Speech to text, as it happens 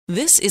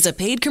This is a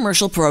paid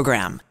commercial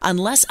program.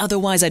 Unless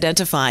otherwise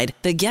identified,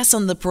 the guests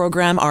on the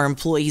program are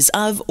employees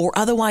of or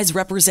otherwise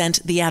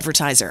represent the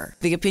advertiser.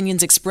 The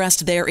opinions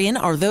expressed therein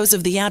are those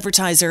of the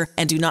advertiser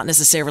and do not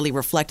necessarily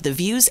reflect the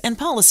views and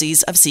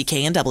policies of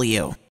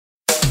CKNW.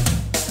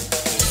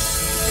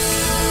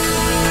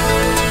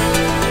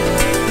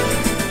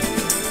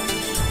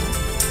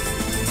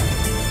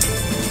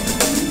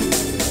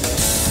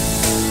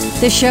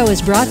 This show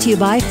is brought to you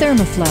by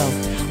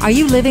Thermoflow. Are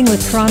you living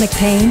with chronic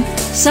pain,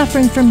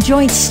 suffering from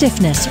joint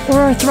stiffness or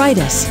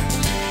arthritis?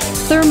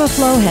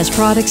 Thermoflow has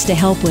products to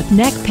help with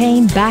neck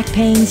pain, back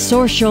pain,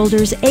 sore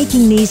shoulders,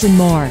 aching knees, and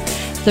more.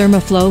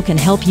 Thermoflow can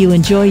help you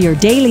enjoy your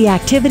daily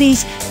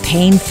activities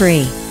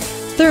pain-free.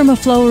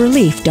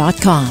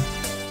 ThermoflowRelief.com.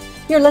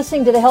 You're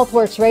listening to the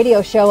HealthWorks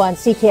radio show on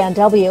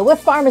CKNW with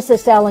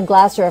pharmacist Alan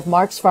Glasser of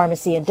Mark's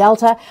Pharmacy in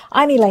Delta.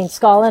 I'm Elaine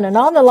Scollin, and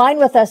on the line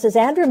with us is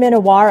Andrew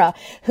Minowara,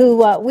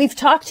 who we've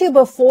talked to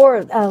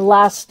before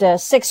last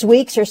 6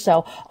 weeks or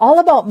so, all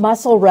about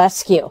Muscle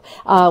Rescue,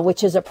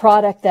 which is a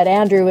product that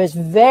Andrew is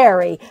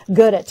very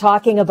good at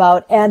talking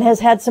about and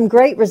has had some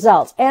great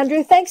results.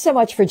 Andrew, thanks so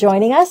much for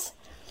joining us.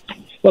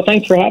 Well,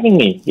 thanks for having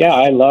me. Yeah,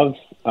 I love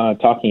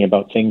talking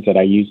about things that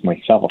I use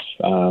myself.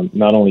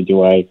 Not only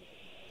do I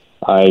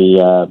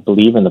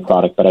believe in the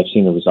product, but I've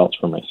seen the results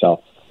for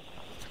myself.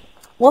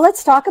 Well,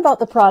 let's talk about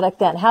the product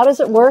then. How does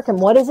it work and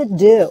what does it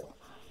do?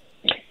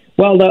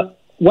 Well,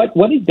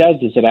 what it does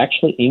is it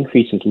actually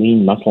increases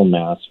lean muscle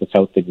mass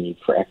without the need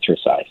for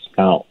exercise.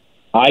 Now,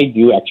 I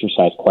do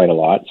exercise quite a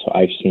lot, so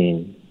I've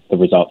seen the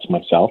results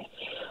myself.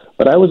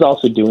 But I was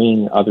also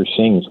doing other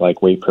things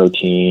like whey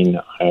protein.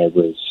 I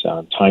was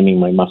timing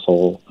my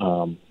muscle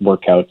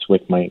workouts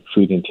with my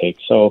food intake.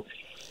 So,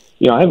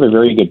 I have a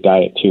very good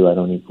diet too. I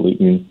don't eat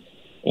gluten.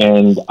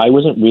 And I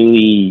wasn't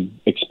really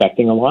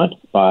expecting a lot,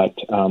 but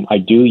I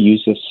do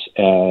use this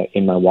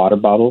in my water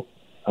bottle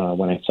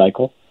when I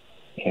cycle,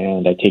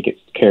 and I take it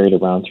carried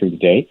around through the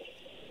day.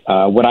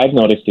 What I've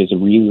noticed is a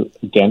real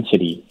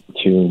density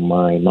to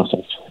my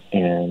muscles,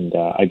 and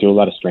I do a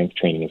lot of strength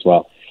training as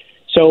well.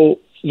 So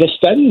the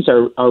studies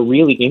are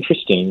really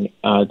interesting.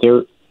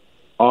 There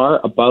are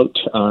about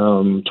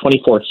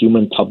 24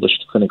 human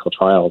published clinical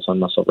trials on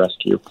Muscle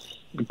Rescue,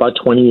 about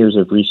 20 years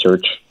of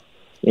research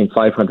in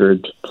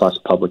 500 plus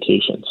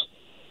publications.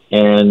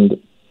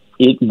 And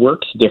it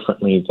works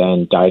differently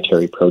than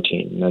dietary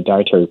protein. Now,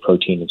 dietary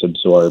protein is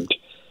absorbed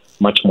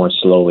much more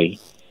slowly.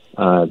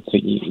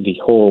 The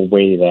whole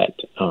way that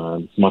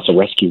Muscle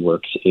Rescue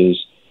works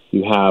is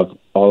you have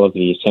all of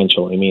the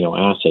essential amino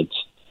acids,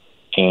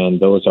 and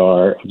those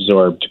are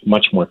absorbed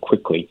much more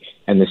quickly.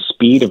 And the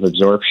speed of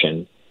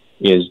absorption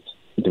is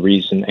the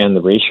reason, and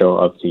the ratio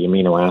of the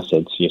amino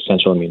acids, the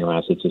essential amino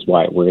acids, is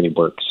why it really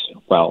works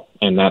well.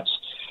 And that's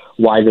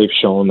why they've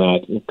shown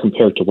that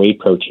compared to whey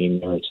protein,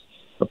 there's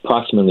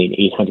approximately an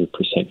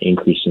 800%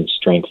 increase in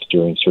strength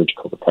during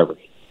surgical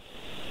recovery.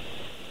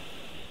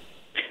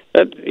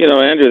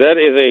 Andrew, that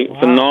is a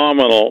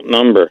phenomenal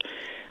number.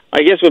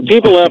 I guess what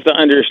people have to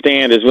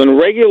understand is when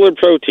regular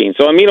protein,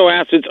 so amino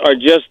acids are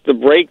just the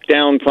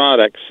breakdown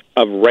products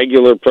of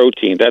regular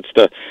protein. That's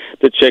the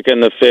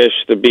chicken, the fish,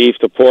 the beef,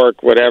 the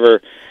pork,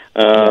 whatever,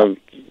 the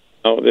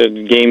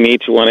game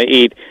meat you want to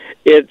eat.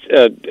 It's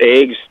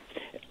eggs.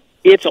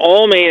 It's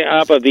all made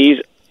up of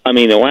these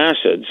amino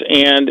acids.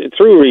 And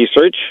through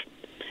research,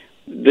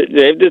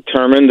 they've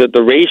determined that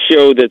the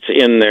ratio that's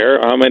in there,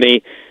 how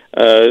many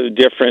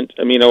different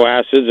amino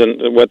acids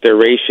and what their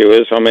ratio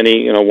is, how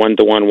many, 1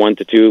 to 1, 1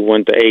 to 2,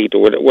 1 to 8,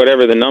 or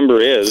whatever the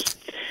number is,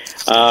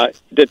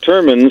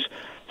 determines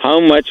how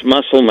much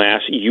muscle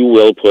mass you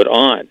will put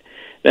on.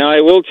 Now,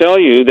 I will tell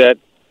you that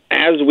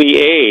as we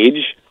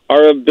age,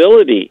 our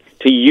ability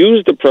to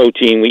use the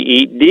protein we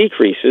eat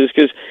decreases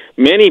because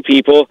many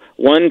people,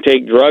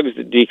 take drugs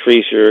that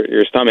decrease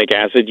your stomach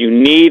acid. You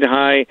need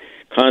high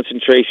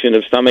concentration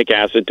of stomach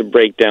acid to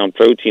break down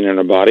protein in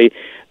our body.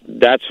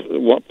 That's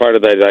one part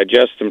of the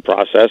digestion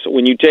process.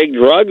 When you take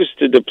drugs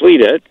to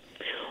deplete it,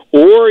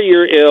 or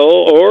you're ill,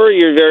 or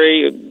you're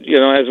very,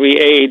 as we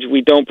age,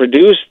 we don't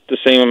produce the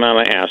same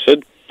amount of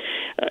acid,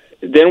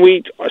 then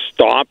we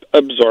stop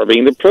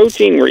absorbing the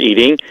protein we're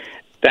eating.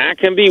 That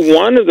can be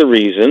one of the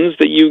reasons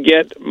that you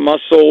get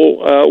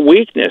muscle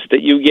weakness,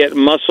 that you get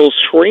muscle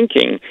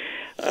shrinking.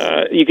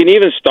 You can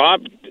even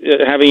stop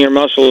having your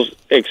muscles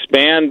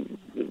expand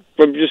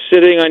from just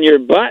sitting on your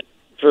butt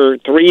for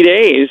 3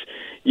 days.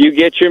 You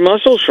get your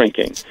muscle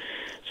shrinking.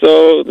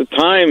 So the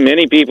time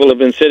many people have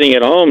been sitting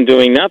at home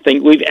doing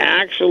nothing, we've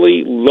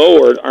actually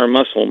lowered our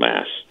muscle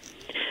mass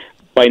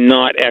by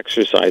not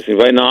exercising,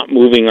 by not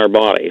moving our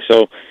body.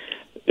 So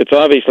it's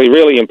obviously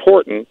really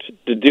important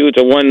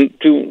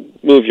to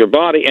move your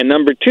body, and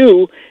number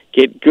 2,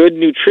 get good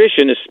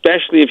nutrition,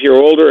 especially if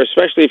you're older,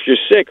 especially if you're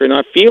sick or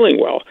not feeling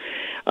well,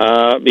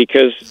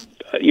 because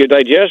your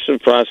digestive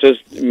process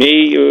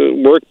may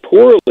work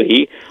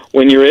poorly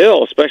when you're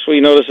ill, especially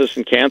you notice this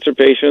in cancer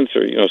patients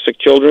or sick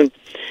children.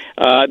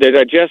 Their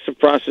digestive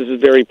process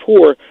is very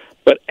poor,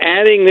 but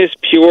adding this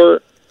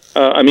pure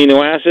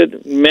amino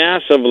acid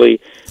massively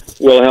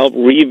will help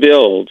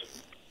rebuild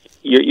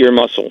your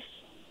muscle,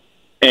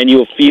 and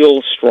you'll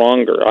feel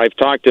stronger. I've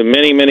talked to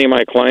many of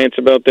my clients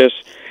about this.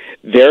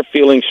 They're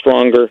feeling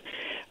stronger.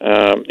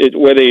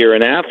 Whether you're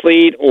an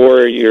athlete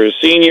or you're a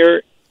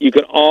senior, you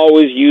can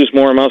always use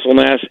more muscle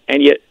mass.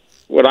 And yet,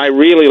 what I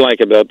really like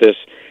about this,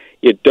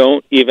 you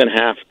don't even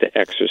have to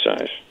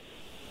exercise.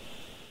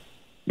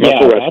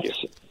 Muscle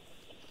rescue.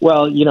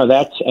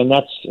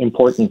 That's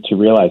important to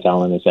realize,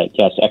 Alan, is that,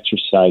 yes,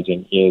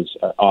 exercising is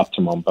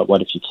optimum, but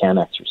what if you can't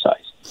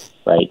exercise,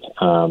 right?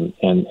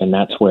 And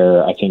that's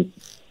where I think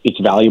it's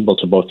valuable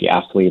to both the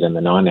athlete and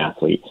the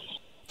non-athlete.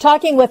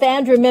 Talking with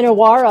Andrew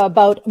Minowara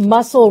about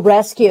Muscle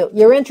Rescue.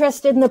 You're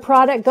interested in the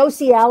product? Go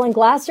see Alan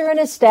Glasser and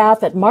his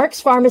staff at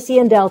Mark's Pharmacy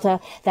in Delta.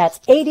 That's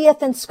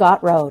 80th and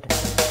Scott Road.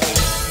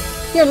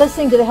 You're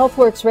listening to the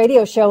HealthWorks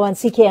radio show on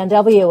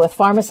CKNW with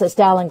pharmacist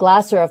Alan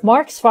Glasser of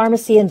Mark's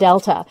Pharmacy in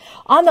Delta.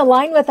 On the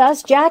line with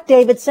us, Jack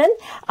Davidson,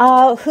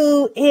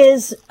 who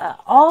is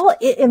all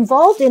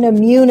involved in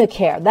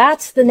Immunicare.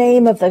 That's the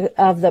name of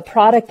the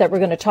product that we're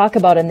going to talk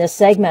about in this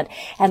segment,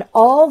 and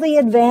all the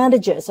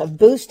advantages of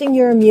boosting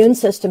your immune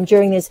system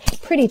during these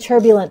pretty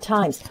turbulent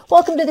times.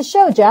 Welcome to the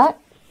show, Jack.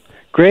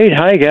 Great.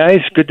 Hi,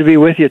 guys. Good to be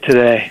with you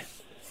today.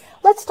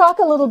 Let's talk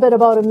a little bit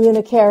about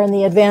Immunicare and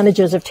the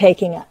advantages of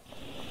taking it.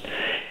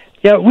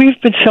 Yeah, we've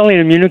been selling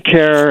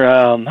Immunicare.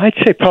 I'd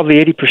say probably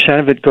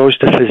 80% of it goes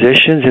to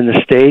physicians in the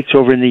States,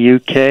 over in the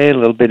UK, a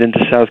little bit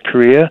into South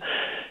Korea.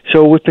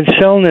 So we've been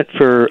selling it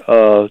for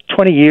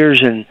 20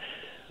 years, and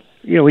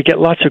we get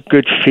lots of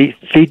good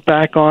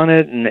feedback on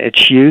it and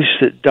its use.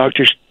 That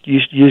doctors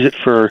use it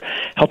for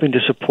helping to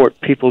support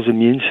people's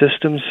immune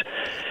systems,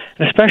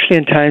 and especially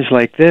in times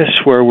like this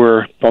where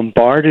we're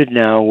bombarded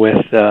now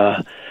with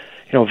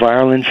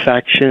viral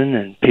infection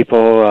and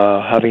people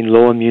having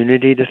low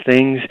immunity to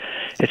things.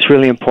 It's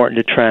really important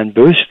to try and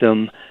boost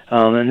them.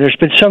 And there's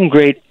been some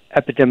great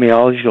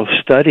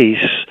epidemiological studies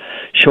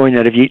showing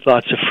that if you eat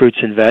lots of fruits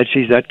and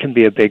veggies, that can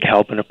be a big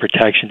help and a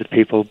protection to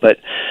people. But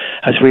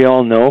as we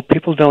all know,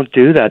 people don't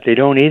do that. They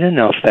don't eat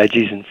enough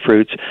veggies and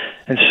fruits.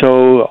 And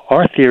so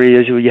our theory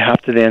is you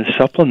have to then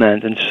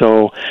supplement. And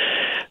so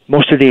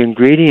most of the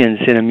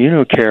ingredients in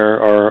Immunicare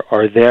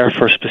are there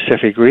for a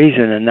specific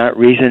reason, and that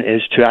reason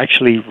is to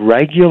actually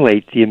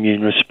regulate the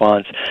immune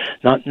response,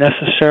 not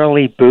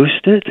necessarily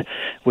boost it,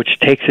 which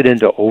takes it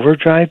into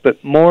overdrive,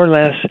 but more or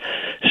less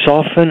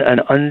soften an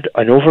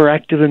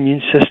overactive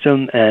immune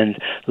system and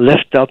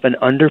lift up an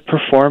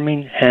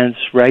underperforming, hence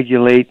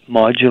regulate,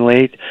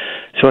 modulate.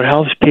 So it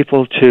helps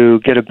people to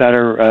get a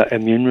better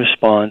immune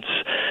response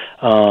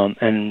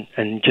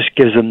and just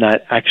gives them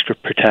that extra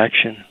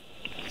protection.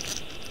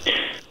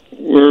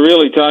 We're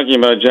really talking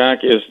about,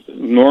 Jack, is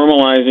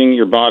normalizing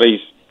your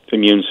body's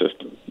immune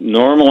system,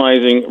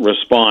 normalizing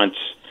response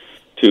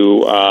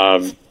to,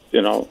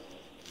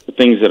 the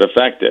things that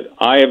affect it.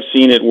 I have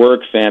seen it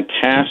work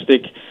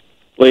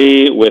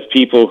fantastically with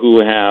people who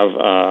have,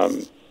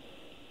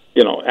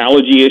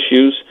 allergy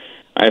issues.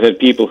 I've had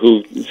people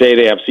who say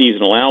they have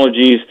seasonal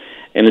allergies,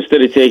 and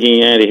instead of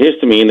taking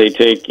antihistamine, they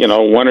take,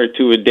 1 or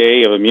 2 a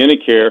day of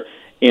Immunicare.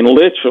 In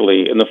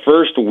the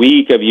first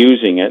week of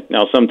using it,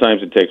 now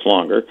sometimes it takes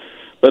longer,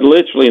 but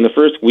literally in the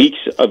first weeks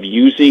of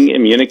using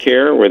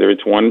Immunicare, whether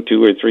it's 1,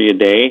 2, or 3 a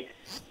day,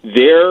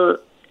 their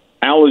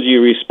allergy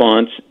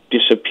response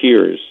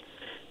disappears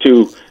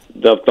to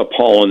the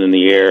pollen in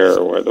the air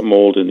or the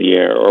mold in the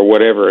air or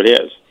whatever it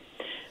is.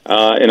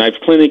 And I've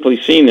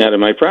clinically seen that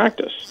in my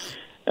practice.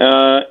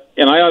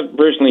 And I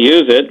personally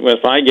use it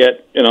if I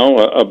get,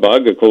 a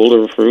bug, a cold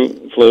or a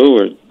flu,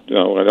 or,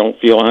 I don't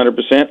feel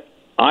 100%.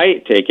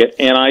 I take it,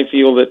 and I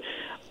feel that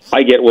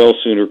I get well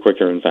sooner,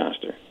 quicker, and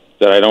faster,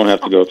 that I don't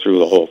have to go through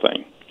the whole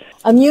thing.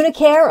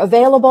 Immunicare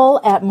available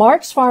at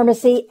Mark's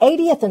Pharmacy,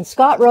 80th and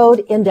Scott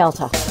Road in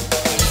Delta.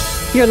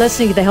 You're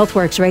listening to the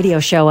HealthWorks radio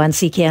show on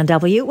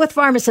CKNW with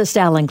pharmacist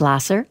Alan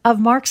Glasser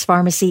of Mark's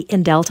Pharmacy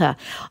in Delta.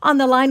 On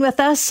the line with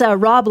us,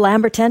 Rob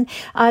Lamberton,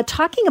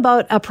 talking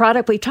about a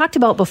product we talked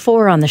about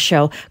before on the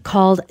show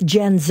called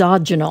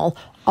Genzogenol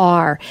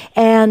R.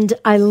 And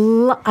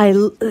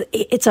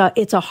it's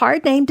a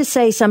hard name to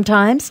say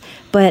sometimes,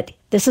 but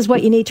this is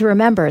what you need to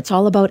remember. It's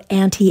all about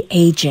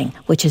anti-aging,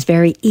 which is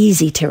very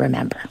easy to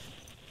remember.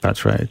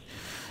 That's right.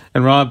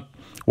 And Rob,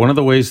 one of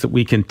the ways that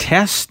we can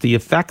test the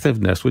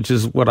effectiveness, which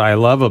is what I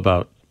love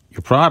about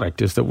your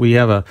product, is that we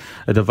have a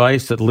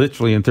device that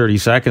literally in 30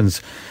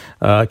 seconds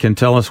can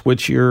tell us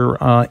which your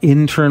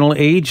internal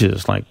age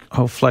is, like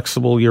how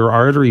flexible your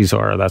arteries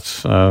are.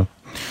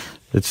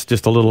 It's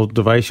just a little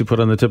device you put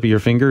on the tip of your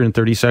finger. In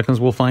 30 seconds,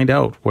 we'll find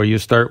out where you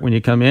start when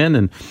you come in,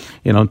 and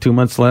 2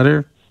 months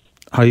later,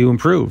 how you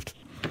improved.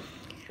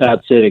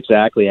 That's it,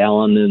 exactly,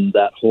 Alan. And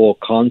that whole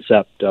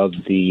concept of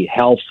the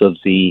health of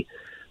the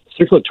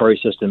circulatory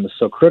system is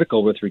so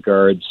critical with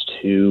regards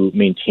to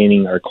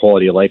maintaining our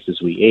quality of life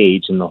as we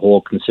age. And the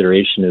whole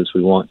consideration is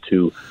we want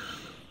to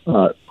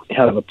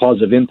have a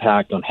positive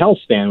impact on health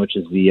span, which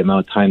is the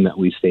amount of time that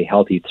we stay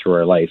healthy through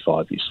our life,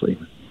 obviously.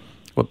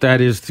 Well,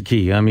 that is the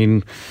key. I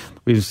mean,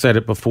 we've said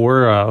it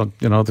before.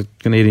 The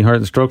Canadian Heart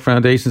and Stroke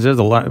Foundation says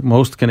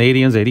most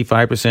Canadians,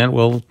 85%,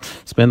 will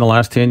spend the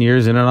last 10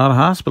 years in and out of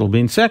hospital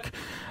being sick.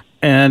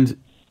 And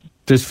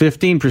there's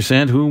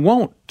 15% who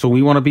won't. So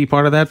we want to be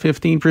part of that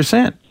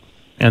 15%.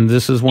 And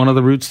this is one of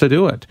the routes to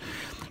do it.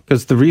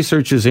 Because the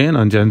research is in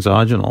on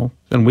Genzogenol,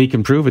 and we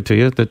can prove it to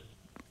you that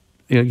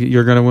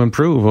you're going to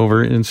improve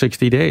over in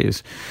 60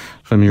 days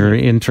from your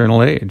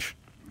internal age.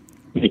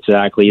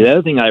 Exactly. The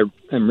other thing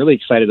I'm really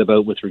excited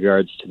about with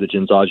regards to the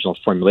Genzogenol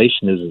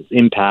formulation is its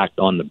impact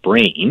on the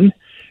brain.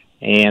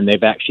 And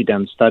they've actually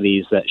done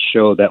studies that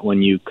show that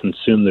when you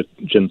consume the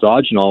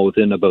Genzogenol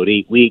within about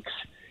 8 weeks,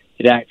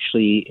 it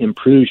actually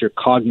improves your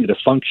cognitive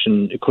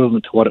function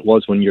equivalent to what it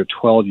was when you're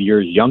 12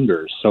 years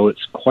younger. So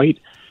it's quite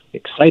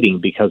exciting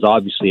because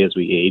obviously as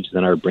we age,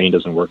 then our brain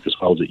doesn't work as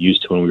well as it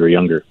used to when we were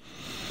younger.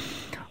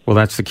 Well,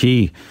 that's the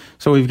key.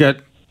 So we've got,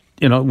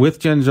 with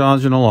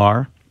Genzogenol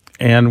R,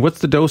 and what's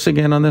the dose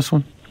again on this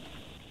one?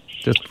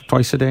 Just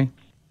twice a day?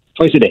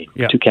 Twice a day.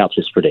 Yeah. 2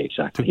 capsules per day,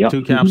 exactly.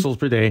 Two capsules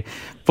per day,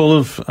 full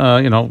of,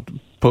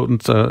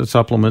 potent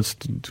supplements,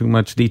 too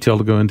much detail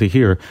to go into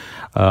here.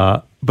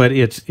 But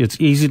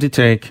it's easy to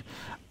take,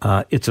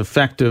 it's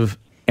effective,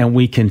 and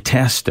we can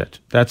test it.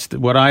 That's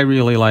what I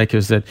really like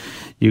is that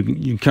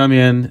you come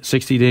in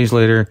 60 days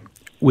later,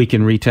 we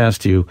can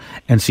retest you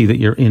and see that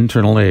your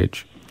internal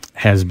age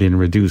has been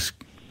reduced.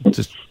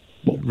 Just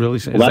really,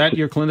 is that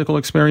your clinical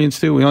experience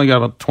too? We only got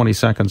about 20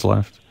 seconds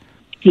left.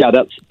 Yeah,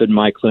 that's been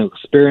my clinical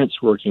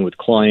experience working with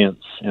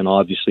clients. And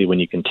obviously, when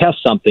you can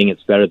test something,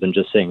 it's better than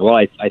just saying, well,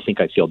 I think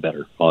I feel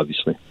better,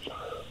 obviously.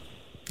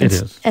 It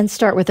is. And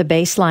start with a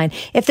baseline.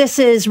 If this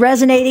is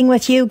resonating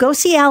with you, go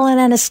see Alan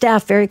and his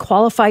staff, very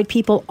qualified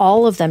people,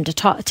 all of them, to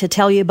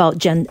tell you about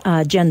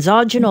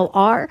Genzogenol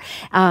R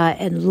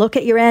and look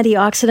at your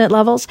antioxidant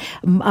levels.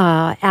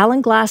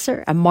 Alan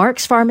Glasser, a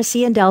Mark's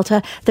Pharmacy in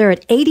Delta. They're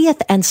at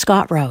 80th and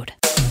Scott Road.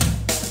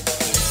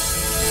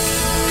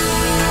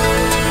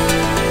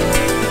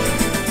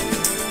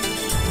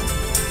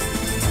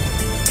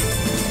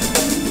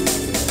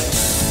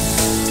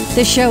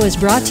 This show is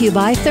brought to you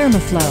by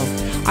Thermoflow.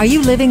 Are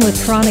you living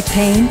with chronic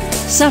pain,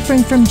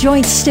 suffering from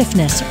joint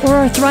stiffness or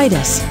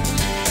arthritis?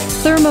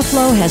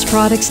 Thermoflow has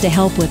products to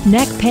help with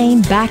neck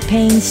pain, back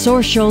pain,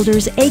 sore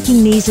shoulders,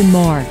 aching knees, and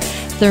more.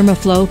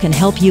 Thermoflow can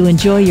help you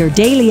enjoy your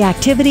daily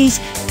activities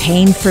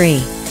pain-free.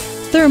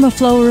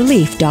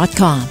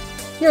 ThermoflowRelief.com.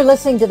 You're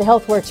listening to the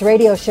HealthWorks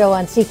radio show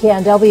on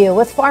CKNW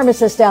with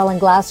pharmacist Alan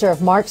Glasser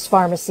of Mark's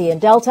Pharmacy in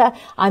Delta.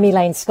 I'm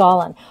Elaine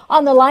Scollin.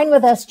 On the line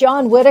with us,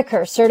 John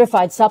Whitaker,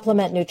 certified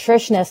supplement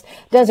nutritionist,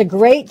 does a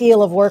great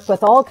deal of work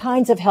with all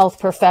kinds of health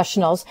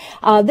professionals.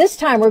 This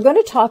time we're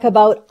going to talk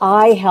about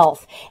eye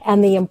health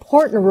and the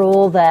important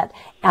role that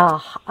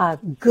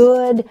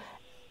good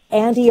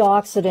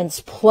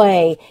antioxidants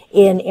play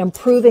in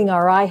improving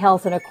our eye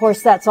health. And of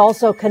course, that's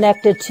also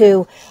connected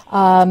to,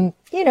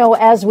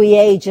 as we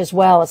age as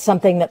well. It's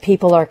something that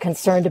people are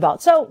concerned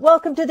about. So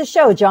welcome to the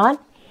show, John.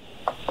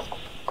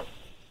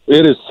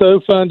 It is so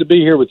fun to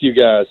be here with you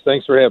guys.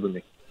 Thanks for having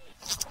me.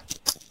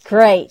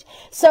 Great.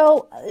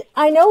 So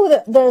I know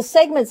that the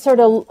segment's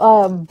sort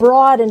of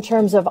broad in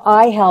terms of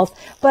eye health,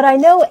 but I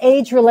know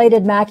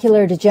age-related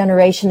macular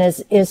degeneration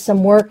is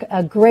some work,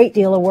 a great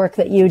deal of work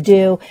that you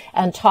do,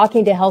 and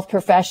talking to health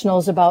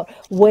professionals about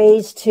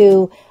ways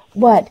to,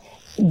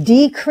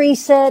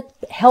 decrease it,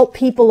 help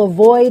people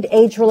avoid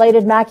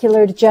age-related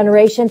macular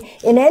degeneration.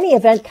 In any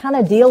event, kind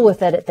of deal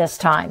with it at this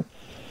time.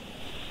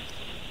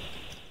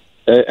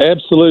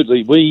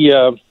 Absolutely. We,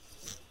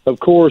 of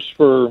course,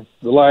 for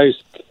the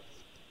last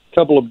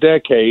couple of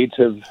decades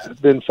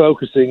have been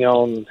focusing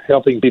on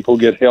helping people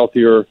get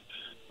healthier,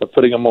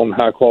 putting them on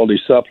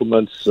high-quality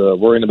supplements,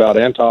 worrying about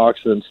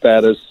antioxidant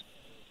status.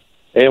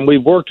 And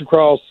we've worked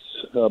across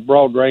a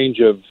broad range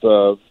of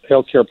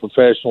healthcare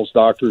professionals,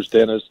 doctors,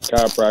 dentists,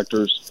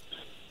 chiropractors.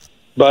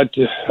 But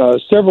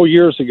several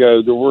years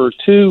ago, there were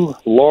 2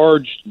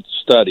 large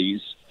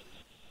studies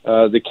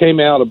that came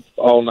out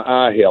on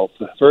eye health,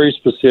 very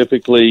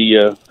specifically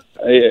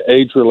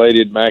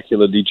age-related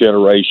macular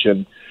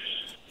degeneration.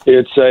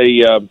 It's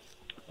a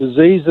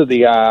disease of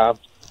the eye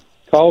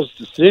caused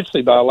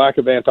essentially by a lack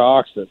of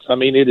antioxidants. I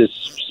mean, it is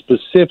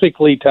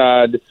specifically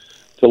tied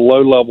to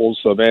low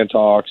levels of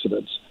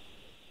antioxidants.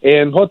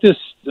 And what this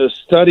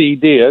study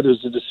did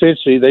is that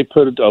essentially they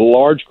put a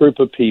large group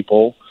of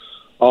people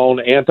on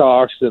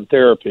antioxidant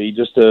therapy,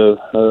 just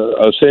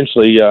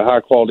essentially a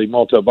high-quality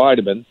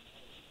multivitamin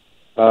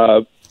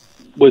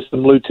with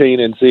some lutein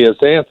and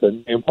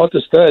zeaxanthin. And what the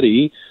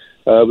study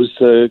was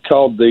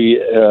called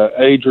the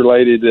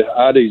Age-Related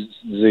Eye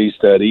Disease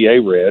Study,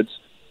 AREDS.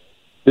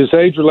 This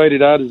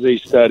age-related eye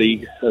disease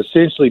study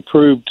essentially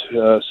proved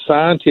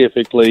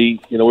scientifically,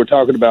 we're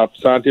talking about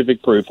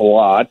scientific proof a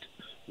lot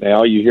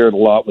now. You hear it a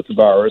lot with the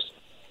virus.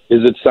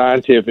 Is it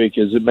scientific?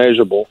 Is it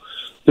measurable?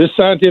 This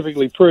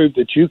scientifically proved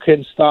that you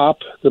can stop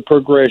the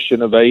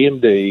progression of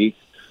AMD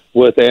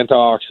with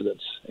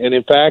antioxidants. And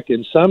in fact,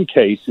 in some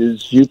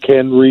cases, you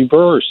can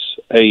reverse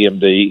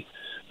AMD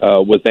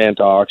with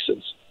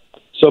antioxidants.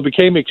 So it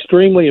became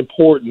extremely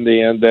important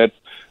then that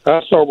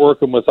I start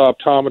working with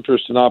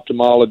optometrists and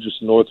ophthalmologists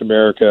in North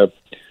America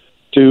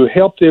to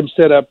help them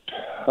set up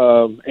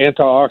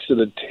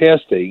antioxidant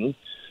testing,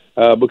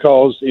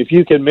 because if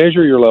you can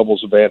measure your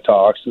levels of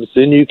antioxidants,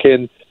 then you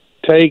can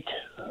take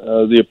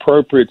the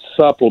appropriate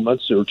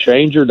supplements or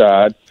change your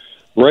diet,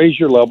 raise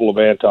your level of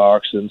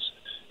antioxidants,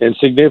 and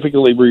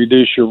significantly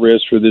reduce your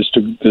risk for this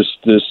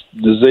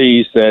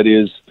disease that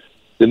is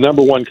the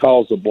number one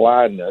cause of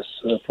blindness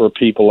for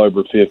people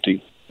over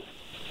 50.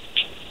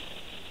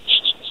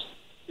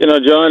 You know,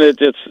 John,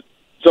 it's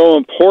so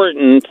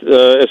important,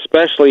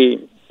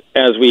 especially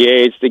as we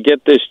age, to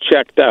get this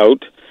checked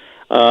out.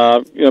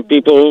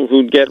 People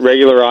who get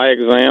regular eye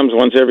exams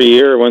once every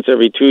year or once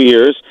every 2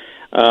 years,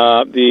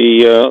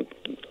 the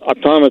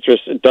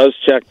optometrist does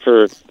check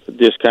for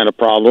this kind of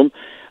problem,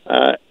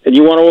 and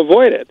you want to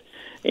avoid it.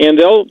 And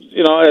they'll,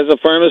 as a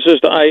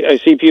pharmacist, I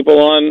see people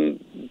on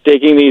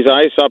taking these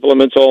eye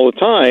supplements all the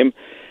time.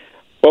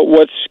 But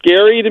what's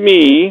scary to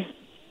me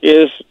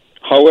is,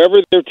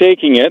 however they're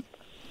taking it,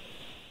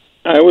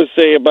 I would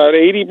say about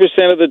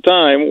 80% of the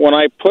time, when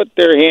I put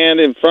their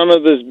hand in front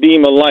of this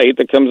beam of light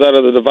that comes out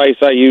of the device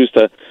I use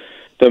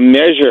to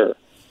measure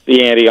the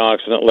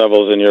antioxidant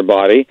levels in your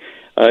body,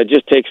 it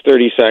just takes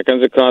 30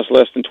 seconds. It costs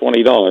less than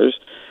 $20.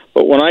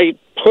 But when I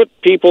put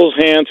people's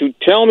hands who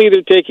tell me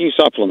they're taking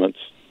supplements,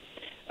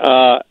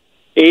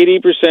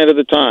 80% of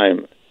the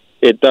time,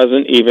 it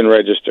doesn't even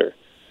register.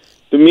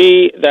 To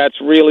me,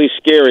 that's really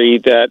scary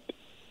that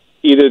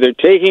either they're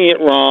taking it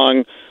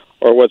wrong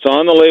or what's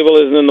on the label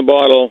isn't in the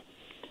bottle.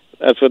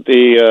 That's what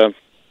the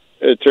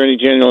Attorney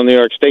General in New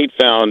York State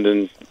found,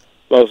 and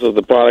most of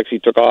the products he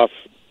took off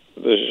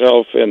the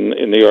shelf in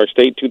New York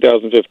State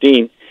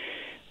 2015.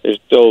 There's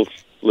still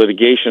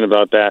litigation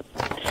about that.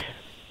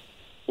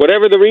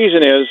 Whatever the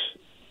reason is,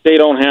 they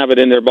don't have it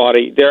in their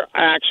body. They're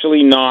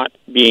actually not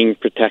being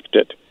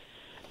protected.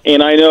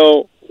 And I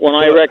know when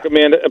I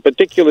recommend a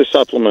particular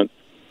supplement,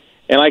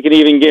 and I can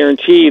even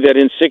guarantee that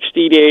in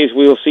 60 days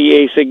we will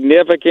see a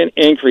significant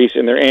increase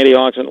in their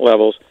antioxidant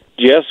levels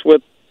just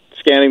with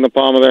scanning the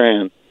palm of their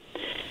hand.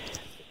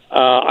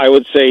 I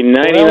would say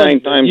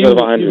 99 times out of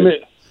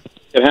 100,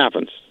 it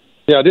happens.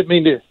 Yeah, I didn't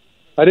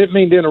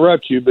mean to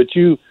interrupt you, but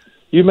you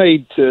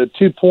made 2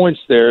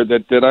 points there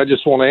that I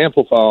just want to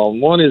amplify on.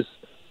 One is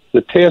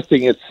the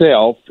testing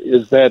itself.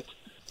 Is that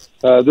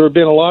there have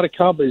been a lot of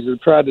companies that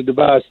have tried to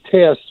devise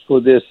tests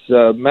for this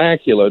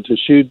macula to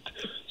shoot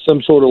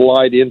some sort of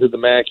light into the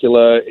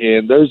macula,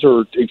 and those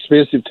are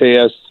expensive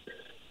tests.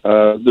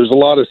 There's a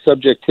lot of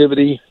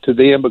subjectivity to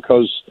them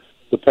because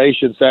the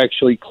patient's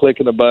actually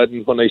clicking a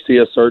button when they see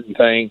a certain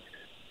thing.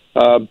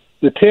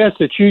 The test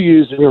that you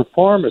use in your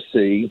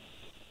pharmacy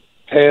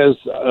has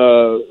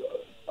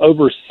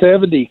over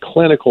 70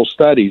 clinical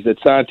studies that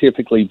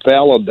scientifically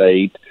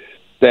validate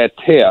that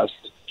test,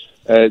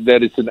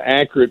 that it's an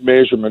accurate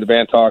measurement of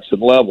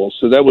antioxidant levels.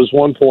 So that was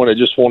one point I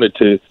just wanted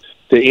to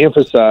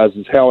emphasize,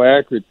 is how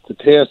accurate the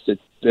test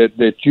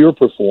that you're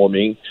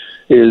performing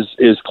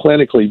is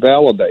clinically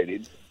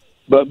validated.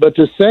 But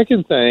the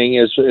second thing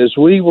is, as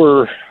we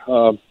were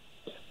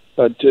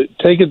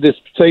taking this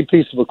same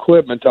piece of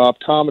equipment to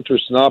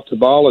optometrists and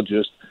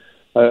ophthalmologists,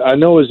 I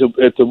know is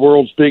at the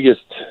world's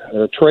biggest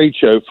trade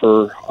show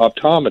for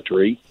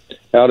optometry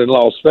out in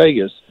Las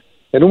Vegas,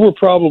 and there were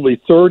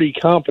probably 30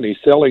 companies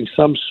selling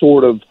some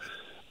sort of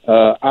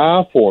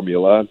eye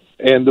formula.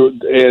 And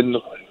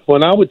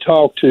when I would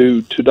talk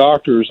to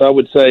doctors, I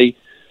would say,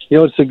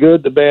 it's the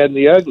good, the bad, and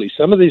the ugly.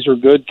 Some of these are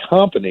good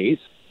companies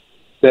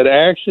that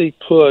actually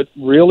put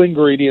real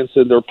ingredients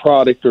in their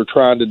product or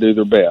trying to do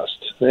their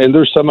best. And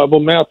there's some of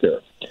them out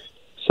there.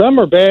 Some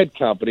are bad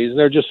companies, and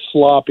they're just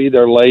sloppy,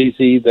 they're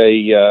lazy,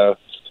 they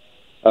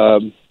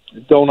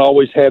don't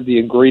always have the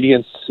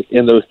ingredients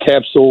in those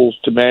capsules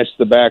to match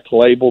the back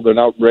label. They're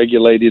not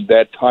regulated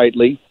that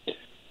tightly.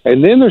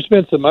 And then there's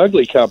been some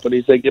ugly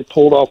companies that get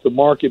pulled off the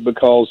market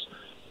because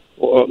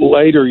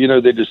later,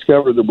 they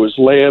discovered there was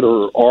lead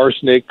or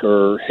arsenic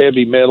or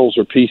heavy metals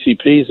or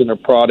PCPs in their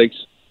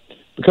products,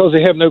 because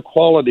they have no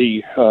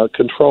quality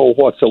control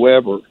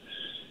whatsoever.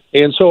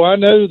 And so I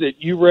know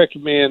that you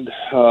recommend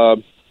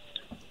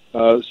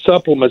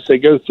supplements that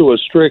go through a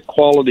strict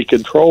quality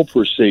control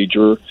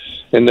procedure,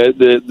 and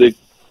the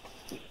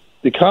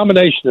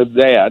combination of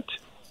that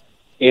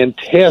and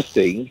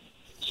testing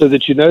so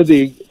that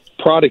the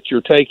product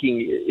you're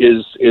taking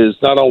is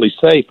not only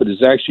safe, but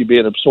is actually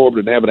being absorbed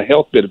and having a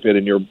health benefit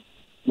in your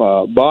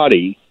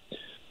body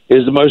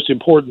is the most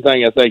important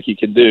thing I think you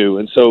can do.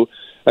 And so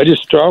I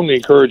just strongly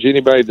encourage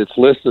anybody that's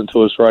listening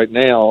to us right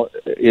now,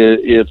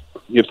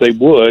 if they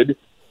would,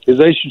 is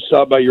they should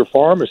stop by your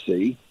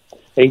pharmacy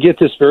and get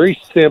this very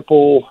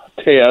simple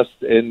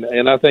test.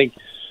 And I think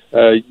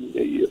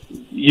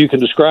you can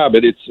describe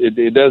it.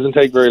 It doesn't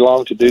take very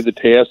long to do the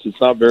test.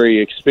 It's not very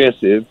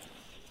expensive.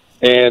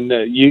 And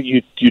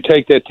you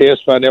take that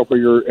test, find out where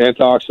your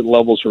antioxidant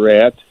levels are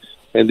at,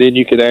 and then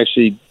you can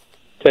actually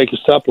take a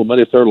supplement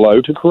if they're low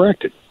to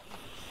correct it.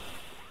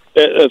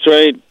 That's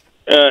right.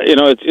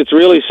 It's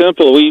really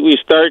simple. We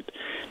start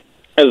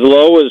as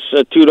low as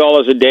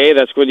 $2 a day.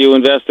 That's what you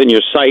invest in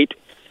your site.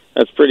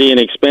 That's pretty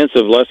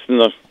inexpensive, less than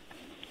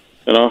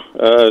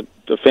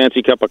the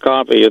fancy cup of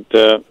coffee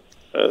at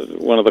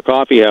one of the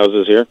coffee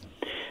houses here.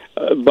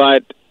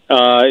 But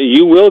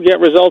you will get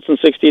results in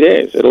 60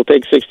 days. It'll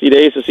take 60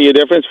 days to see a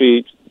difference.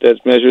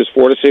 That measures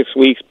 4 to 6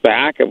 weeks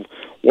back of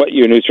what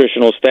your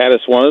nutritional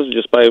status was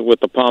just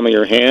with the palm of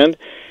your hand.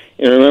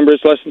 And remember,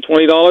 it's less than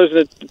 $20, and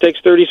it takes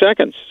 30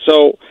 seconds.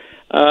 So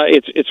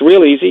it's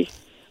real easy.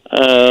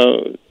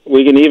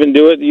 We can even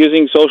do it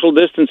using social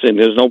distancing.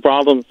 There's no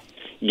problem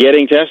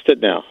getting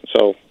tested now.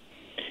 So,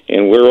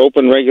 and we're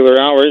open regular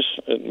hours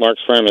at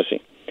Mark's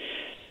Pharmacy.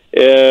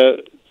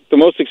 The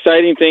most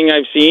exciting thing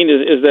I've seen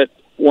is that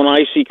when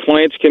I see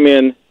clients come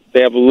in,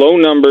 they have low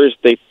numbers,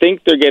 they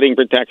think they're getting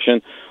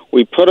protection.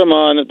 We put them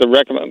on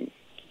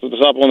the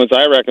supplements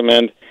I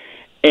recommend,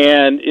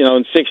 and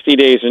in 60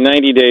 days or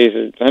 90 days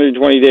or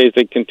 120 days,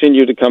 they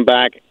continue to come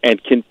back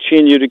and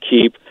continue to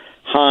keep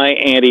high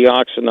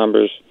antioxidant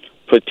numbers,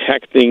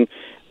 protecting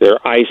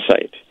their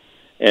eyesight.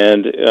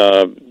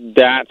 And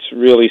that's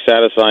really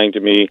satisfying to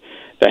me,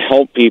 to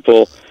help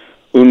people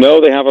who know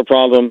they have a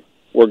problem.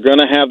 We're going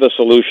to have the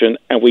solution,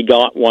 and we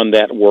got one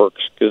that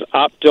works. Because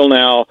up till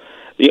now,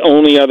 the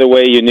only other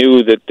way you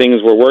knew that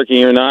things were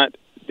working or not,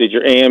 did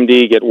your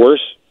AMD get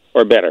worse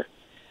or better?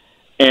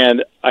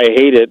 And I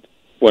hate it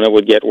when it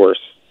would get worse.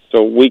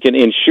 So we can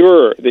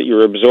ensure that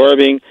you're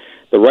absorbing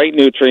the right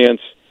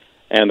nutrients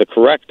and the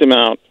correct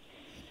amount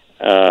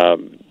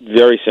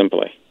very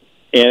simply.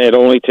 And it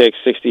only takes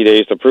 60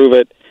 days to prove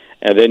it,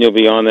 and then you'll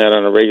be on that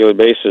on a regular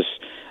basis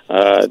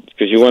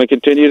because you want to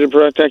continue to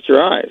protect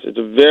your eyes. It's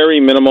a very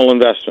minimal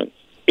investment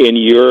in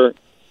your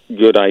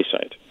good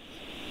eyesight.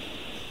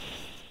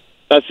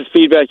 That's the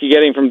feedback you're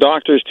getting from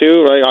doctors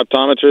too, right?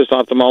 Optometrists,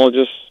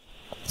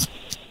 ophthalmologists.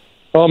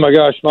 Oh my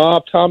gosh, my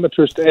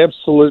optometrist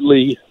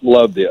absolutely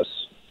love this.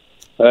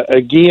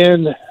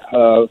 Again,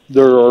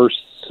 there are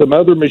some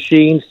other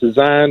machines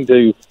designed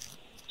to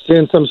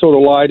send some sort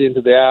of light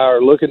into the eye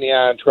or look in the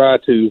eye and try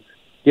to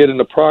get an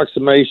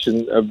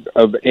approximation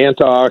of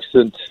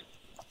antioxidant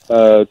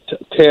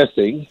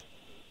testing,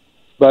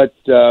 but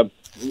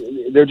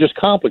they're just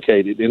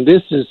complicated. And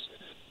this is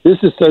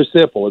so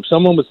simple. If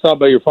someone was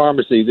stopped by your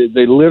pharmacy,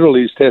 they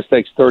literally, this test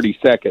takes 30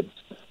 seconds.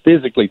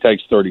 Physically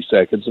takes 30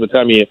 seconds. By the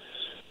time you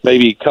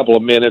maybe a couple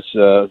of minutes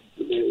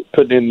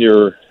putting in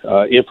your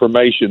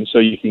information so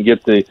you can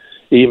get the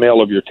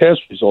email of your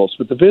test results.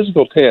 But the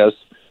physical test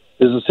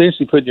is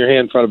essentially putting your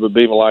hand in front of a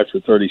beam of light for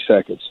 30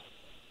 seconds.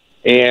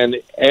 And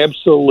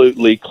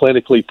absolutely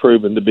clinically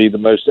proven to be the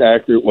most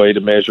accurate way to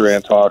measure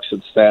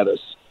antioxidant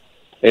status.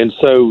 And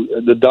so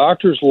the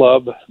doctors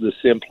love the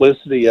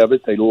simplicity of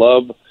it. They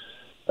love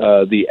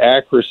the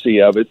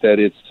accuracy of it, that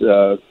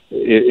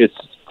it's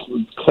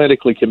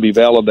clinically can be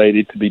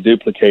validated to be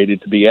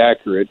duplicated to be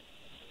accurate.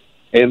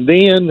 And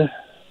then,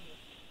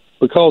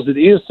 because it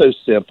is so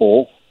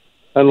simple,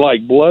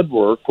 unlike blood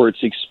work where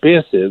it's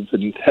expensive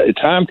and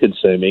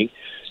time-consuming,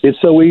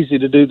 it's so easy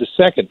to do the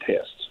second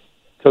test.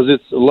 Because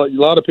a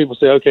lot of people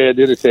say, okay, I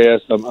did a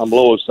test, I'm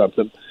low of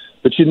something.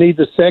 But you need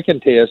the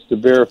second test to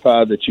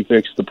verify that you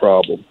fixed the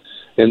problem.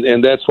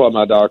 And that's why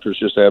my doctors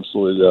just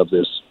absolutely love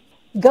this.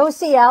 Go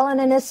see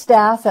Alan and his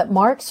staff at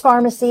Mark's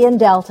Pharmacy in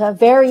Delta.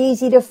 Very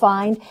easy to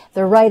find.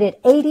 They're right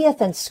at 80th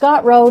and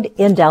Scott Road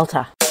in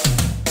Delta.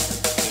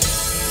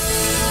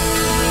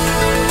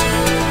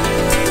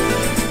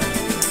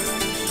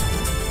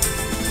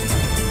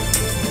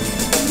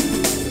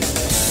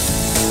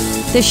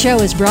 This show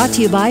is brought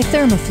to you by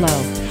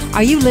Thermoflow.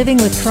 Are you living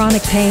with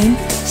chronic pain,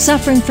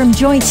 suffering from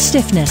joint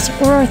stiffness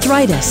or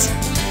arthritis?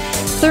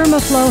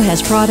 Thermoflow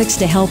has products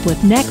to help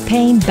with neck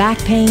pain, back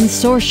pain,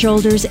 sore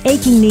shoulders,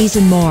 aching knees,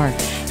 and more.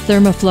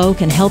 Thermoflow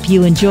can help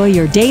you enjoy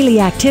your daily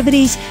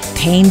activities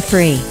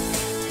pain-free.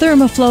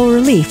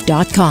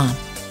 ThermoflowRelief.com.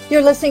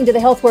 You're listening to the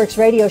HealthWorks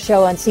radio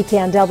show on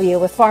CKNW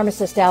with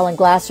pharmacist Alan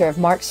Glasser of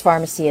Mark's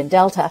Pharmacy in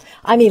Delta.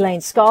 I'm Elaine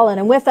Scollin,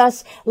 and with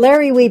us,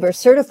 Larry Weber,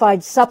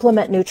 certified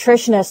supplement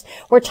nutritionist.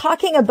 We're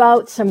talking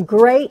about some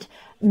great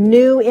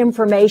new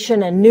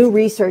information and new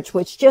research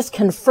which just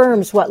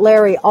confirms what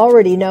Larry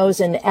already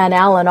knows and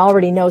Alan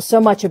already knows so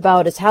much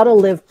about, is how to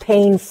live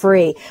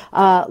pain-free.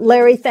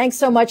 Larry, thanks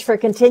so much for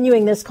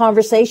continuing this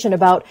conversation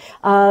about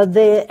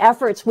the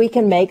efforts we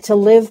can make to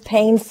live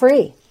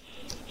pain-free.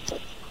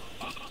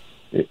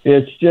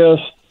 It's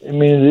just,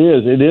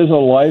 it is a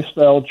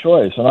lifestyle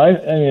choice.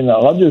 And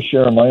I'll just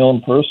share my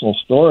own personal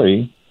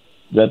story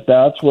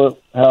that's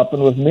what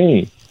happened with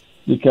me.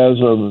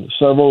 Because of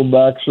several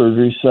back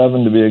surgeries,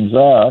 7 to be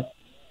exact,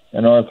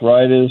 and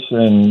arthritis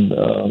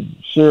and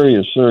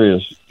serious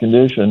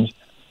conditions,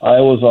 I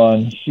was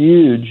on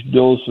huge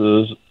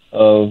doses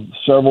of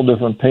several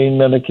different pain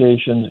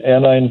medications,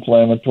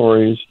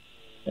 anti-inflammatories,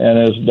 and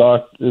as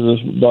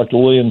Dr.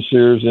 William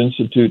Sears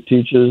Institute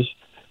teaches,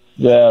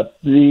 that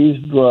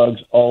these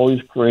drugs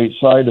always create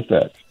side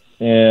effects.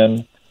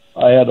 And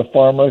I had a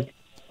pharmacology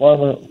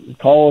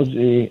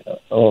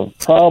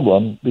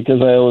problem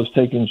because I was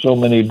taking so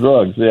many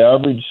drugs. The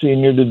average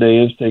senior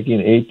today is taking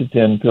 8 to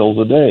 10 pills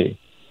a day.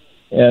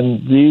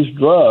 And these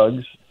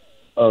drugs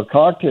or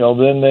cocktail,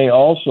 then they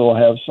also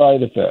have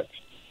side effects.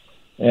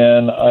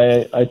 And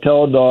I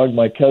tell a dog,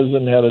 my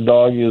cousin had a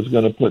dog he was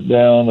going to put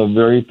down, a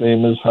very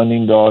famous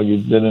hunting dog.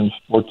 He'd been in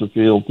sports of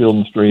field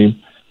and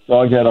stream.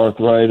 Dog had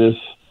arthritis,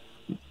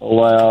 a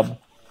lab,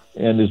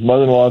 and his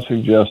mother-in-law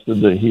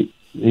suggested that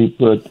he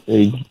put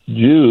a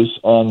juice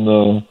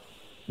on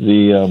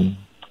the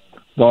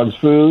dog's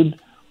food.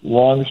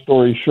 Long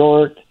story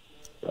short,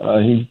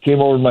 he came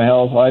over to my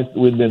house.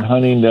 We'd been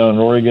hunting down in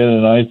Oregon,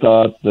 and I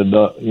thought that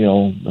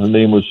her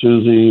name was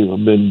Susie,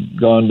 had been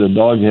gone to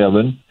dog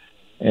heaven.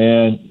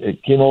 And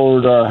it came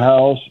over to our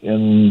house,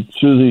 and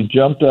Susie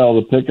jumped out of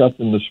the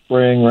pickup in the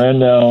spring, ran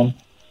down,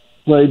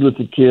 played with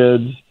the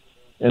kids,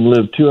 and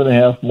lived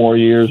 2.5 more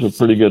years of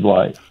pretty good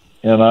life.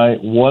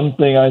 And one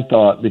thing I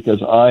thought,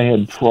 because I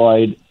had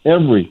tried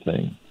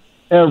everything,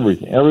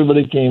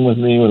 everybody came with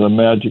me with a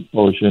magic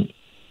potion,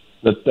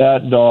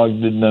 that dog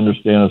didn't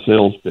understand a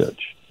sales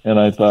pitch. And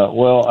I thought,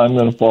 well, I'm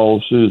going to follow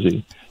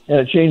Susie. And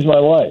it changed my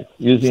life,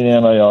 using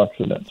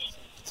antioxidants.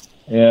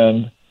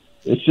 And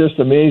it's just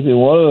amazing.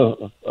 One of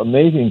the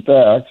amazing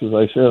facts, as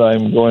I said,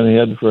 I'm going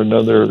ahead for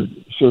another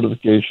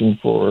certification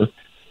for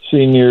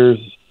seniors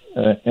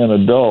and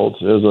adults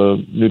as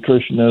a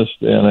nutritionist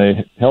and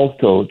a health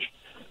coach.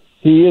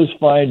 He is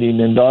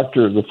finding, and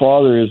the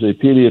father is a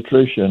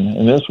pediatrician,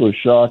 and this was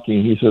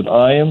shocking. He said,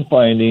 I am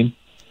finding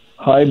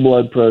high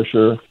blood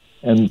pressure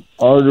and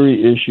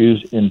artery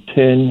issues in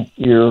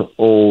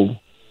 10-year-old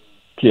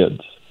kids.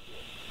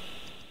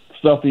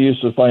 Stuff he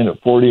used to find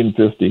at 40 and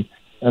 50.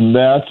 And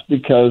that's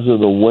because of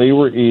the way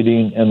we're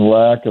eating and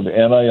lack of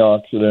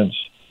antioxidants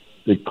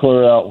to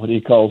clear out what he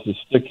calls the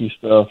sticky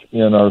stuff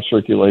in our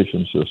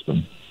circulation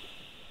system.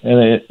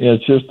 And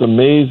it's just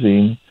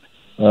amazing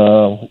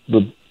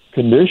the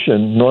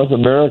condition North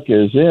America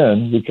is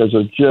in because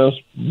of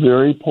just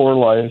very poor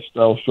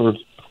lifestyle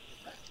choices,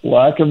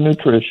 lack of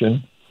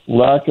nutrition,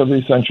 lack of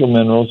essential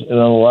minerals, and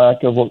a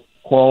lack of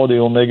quality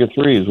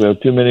omega-3s. We have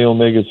too many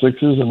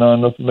omega-6s and not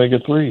enough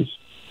omega-3s.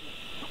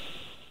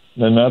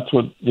 And that's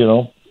what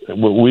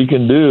we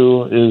can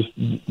do is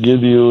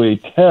give you a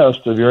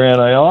test of your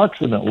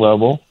antioxidant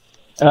level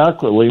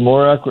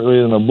more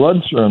accurately than a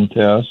blood serum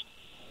test,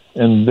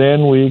 and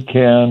then we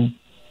can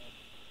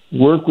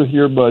work with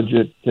your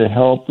budget to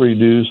help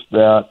reduce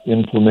that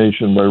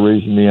inflammation by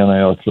raising the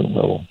antioxidant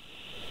level.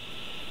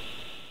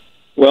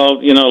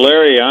 Well,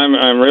 Larry,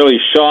 I'm really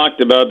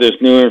shocked about this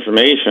new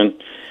information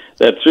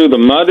that through the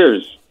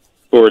mother's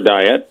poor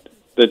diet,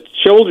 the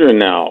children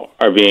now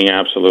are being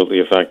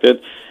absolutely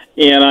affected.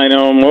 And I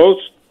know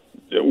most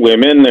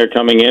women, they're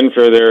coming in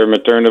for their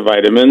maternal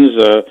vitamins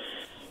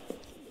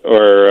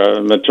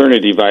or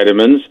maternity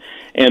vitamins,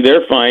 and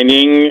they're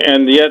finding,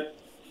 and yet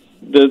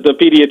the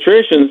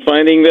pediatrician's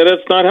finding that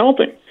it's not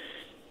helping.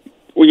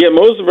 We get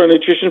most of our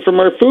nutrition from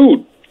our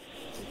food.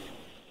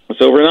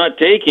 So we're not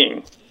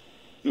taking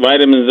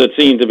vitamins that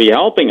seem to be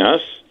helping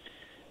us.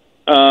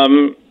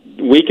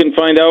 We can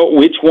find out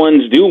which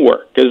ones do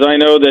work, because I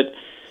know that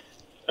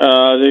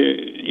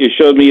you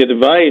showed me a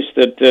device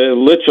that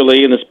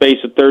literally in the space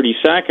of 30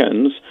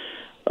 seconds,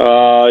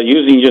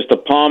 using just the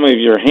palm of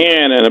your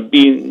hand and a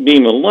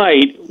beam of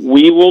light,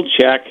 we will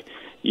check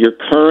your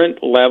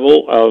current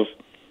level of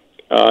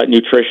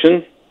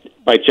nutrition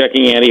by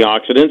checking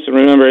antioxidants. And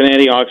remember, an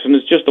antioxidant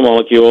is just a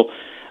molecule,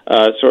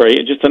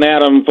 just an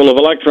atom full of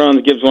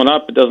electrons, gives one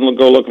up, it doesn't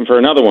go looking for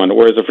another one,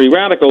 whereas a free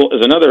radical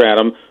is another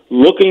atom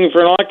looking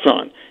for an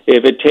electron.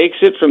 If it takes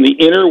it from the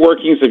inner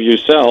workings of your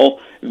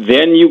cell,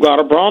 then you got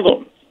a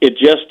problem. It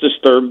just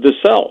disturbed the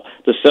cell.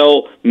 The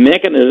cell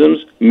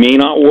mechanisms may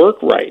not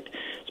work right,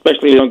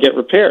 especially if they don't get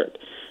repaired.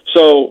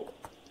 So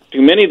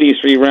too many of these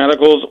free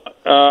radicals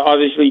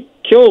obviously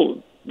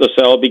kill the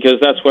cell, because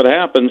that's what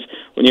happens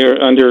when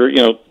you're under,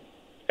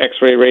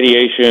 X-ray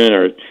radiation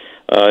or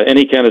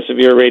any kind of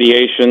severe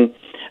radiation.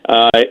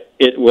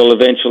 It will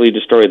eventually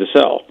destroy the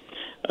cell,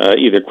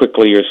 either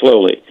quickly or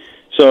slowly.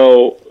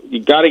 So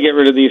you got to get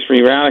rid of these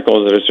free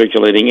radicals that are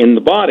circulating in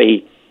the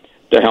body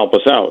to help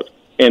us out.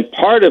 And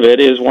part of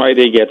it is why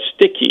they get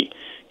sticky,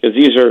 because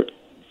these are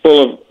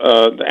full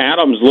of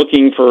atoms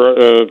looking for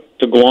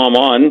to glom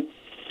on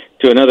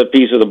to another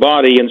piece of the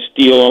body and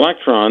steal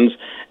electrons,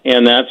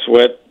 and that's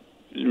what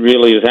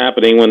really is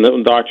happening when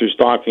the doctor's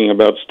talking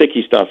about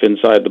sticky stuff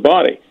inside the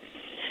body.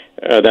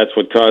 That's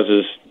what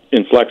causes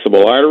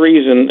inflexible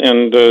arteries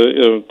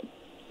and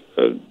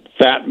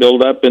fat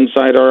buildup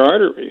inside our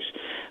arteries.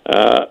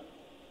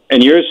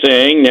 And you're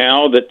saying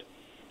now that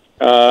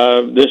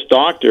this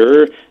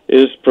doctor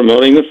is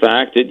promoting the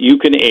fact that you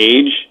can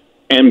age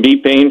and be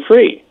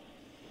pain-free,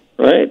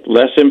 right?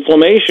 Less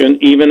inflammation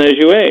even as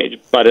you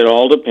age, but it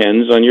all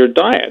depends on your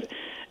diet.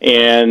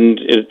 And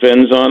it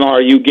depends on,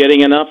 are you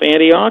getting enough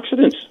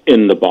antioxidants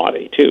in the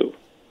body, too?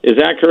 Is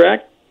that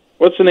correct?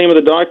 What's the name of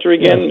the doctor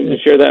again? Yes.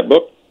 Share that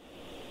book.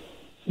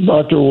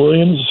 Dr.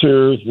 Williams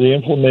here, The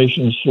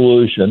Inflammation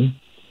Solution.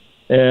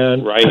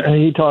 And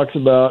he talks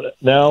about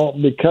now,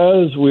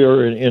 because we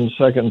are in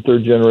second and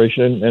third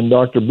generation, and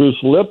Dr.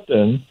 Bruce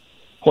Lipton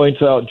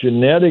points out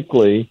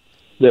genetically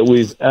that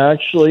we've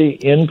actually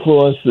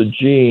influenced the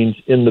genes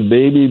in the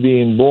baby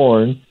being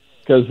born,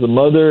 because the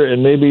mother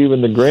and maybe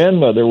even the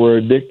grandmother were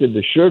addicted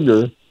to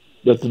sugar,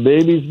 that the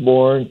baby's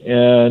born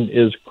and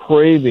is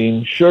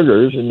craving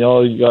sugars, and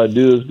all you got to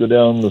do is go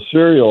down the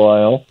cereal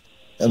aisle,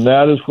 and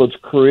that is what's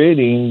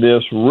creating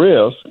this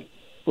risk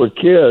for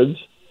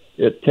kids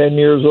at 10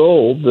 years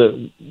old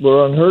that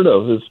were unheard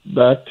of. It's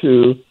back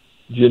to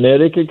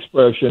genetic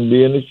expression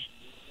being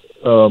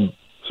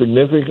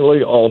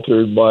significantly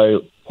altered by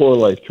poor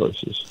life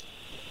choices.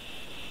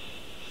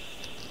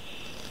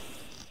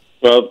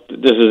 Well,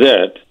 this is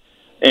it.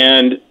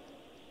 And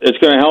it's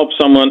going to help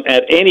someone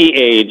at any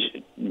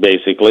age,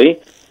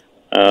 basically.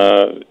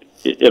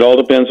 It all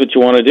depends what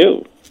you want to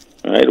do.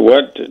 Right?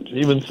 What?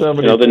 Even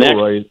 74,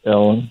 right,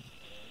 Alan?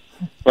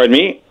 Pardon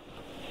me?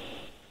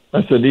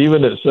 I said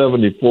even at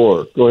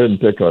 74. Go ahead and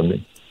pick on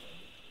me.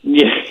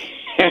 Yeah.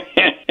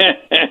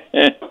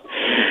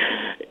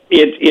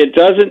 It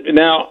doesn't.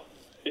 Now,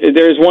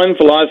 there's one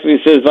philosophy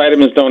that says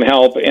vitamins don't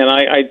help, and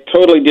I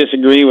totally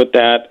disagree with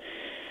that,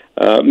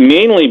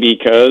 mainly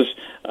because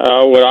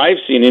what I've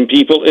seen in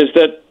people is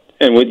that,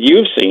 and what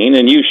you've seen,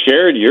 and you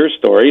shared your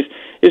stories,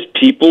 is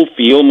people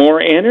feel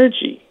more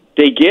energy.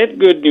 They get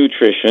good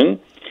nutrition,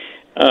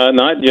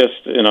 not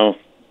just,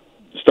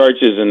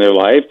 starches in their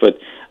life, but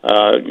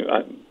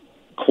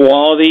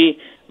quality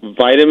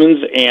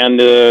vitamins and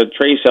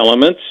trace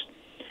elements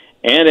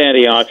and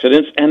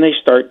antioxidants, and they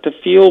start to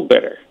feel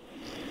better.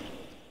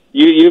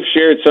 You've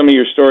shared some of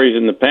your stories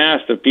in the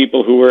past of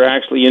people who were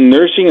actually in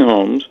nursing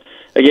homes.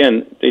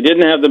 Again, they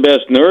didn't have the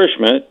best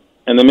nourishment,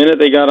 and the minute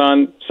they got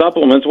on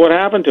supplements, what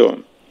happened to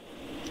them?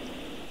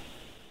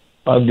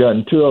 I've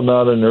gotten 2 of them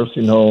out of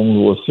nursing homes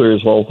with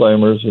serious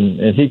Alzheimer's,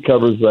 and he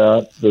covers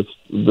this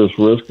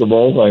risk of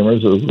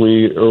Alzheimer's, as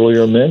we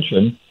earlier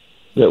mentioned,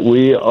 that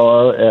we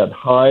are at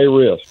high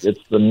risk.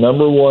 It's the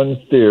number one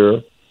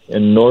fear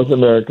in North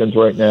Americans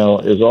right now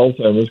is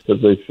Alzheimer's,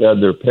 because they've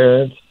had their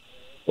parents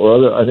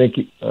or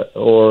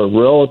or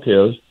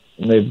relatives,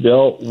 and they've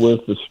dealt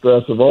with the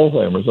stress of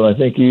Alzheimer's. And I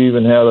think you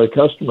even had a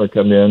customer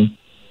come in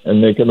and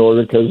make an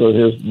order because of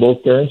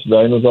both parents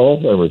dying with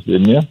Alzheimer's,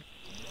 didn't you?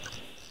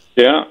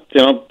 Yeah,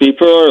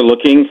 people are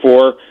looking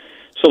for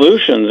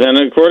solutions, and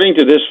according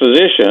to this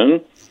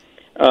physician,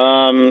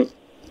 40%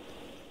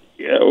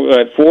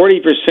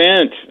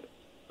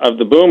 of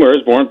the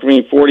boomers born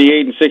between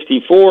 48 and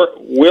 64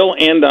 will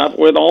end up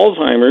with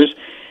Alzheimer's,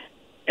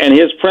 and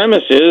his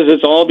premise is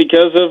it's all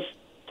because of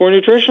poor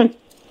nutrition.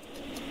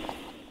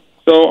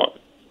 So,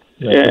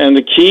 and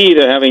the key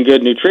to having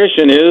good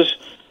nutrition is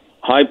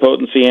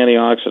high-potency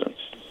antioxidants.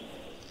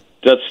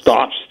 That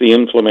stops the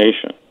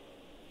inflammation.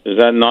 Is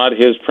that not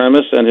his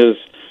premise and his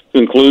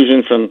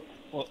conclusion from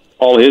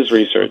all his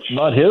research?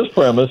 Not his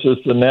premise.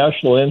 It's the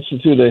National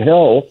Institute of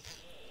Health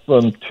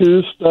from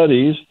 2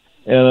 studies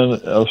and an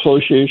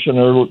association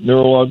of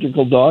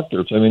neurological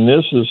doctors. I mean,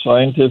 this is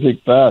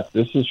scientific fact.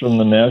 This is from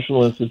the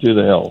National Institute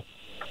of Health.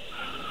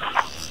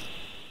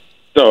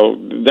 So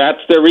that's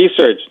their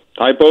research.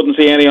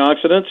 High-potency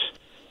antioxidants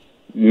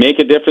make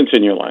a difference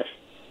in your life,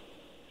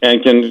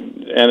 and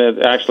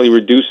it actually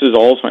reduces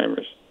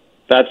Alzheimer's.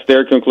 That's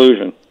their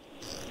conclusion.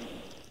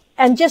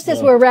 And just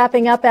as we're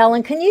wrapping up,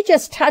 Alan, can you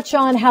just touch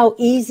on how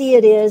easy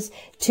it is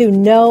to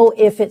know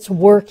if it's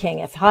working,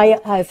 if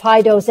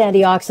high-dose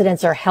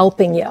antioxidants are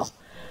helping you?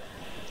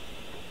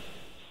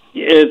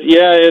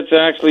 It's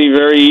actually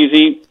very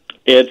easy.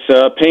 It's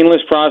a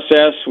painless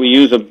process. We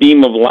use a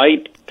beam of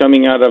light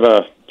coming out of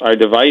our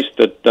device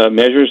that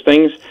measures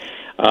things.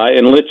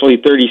 In literally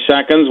 30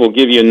 seconds, we'll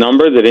give you a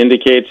number that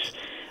indicates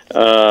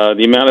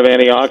the amount of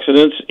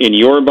antioxidants in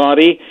your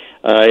body.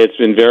 It's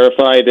been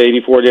verified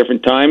 84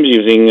 different times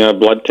using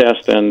blood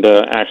tests and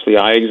actually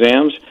eye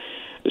exams.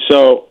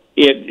 So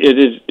it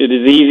is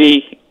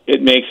easy.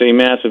 It makes a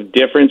massive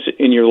difference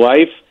in your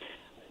life,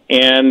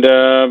 and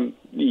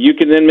you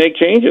can then make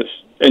changes.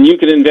 And you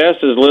can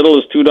invest as little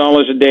as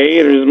 $2 a day,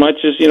 or as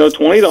much as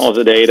 $20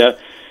 a day to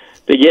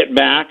get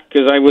back.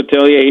 Because I would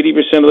tell you,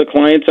 80% of the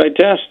clients I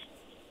test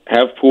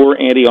have poor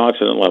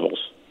antioxidant levels,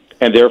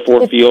 and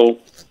therefore feel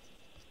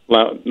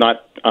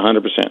not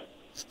 100%.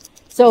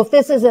 So if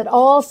this is at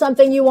all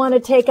something you want to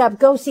take up,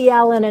 go see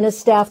Alan and his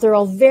staff. They're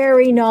all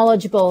very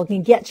knowledgeable,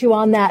 can get you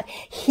on that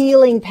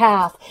healing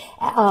path.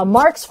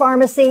 Mark's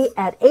Pharmacy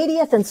at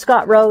 80th and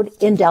Scott Road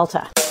in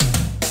Delta.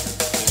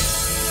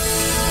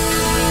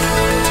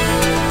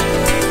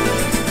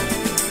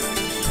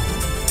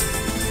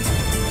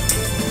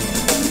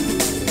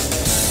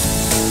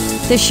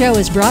 This show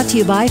is brought to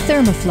you by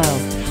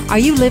Thermoflow. Are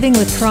you living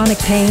with chronic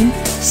pain,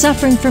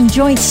 suffering from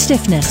joint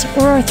stiffness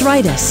or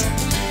arthritis?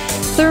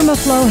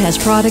 Thermoflow has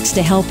products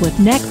to help with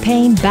neck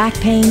pain, back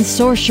pain,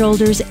 sore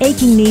shoulders,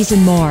 aching knees,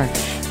 and more.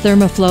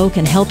 Thermoflow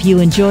can help you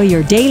enjoy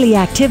your daily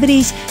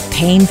activities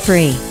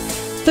pain-free.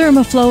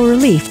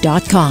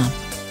 ThermoflowRelief.com.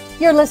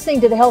 You're listening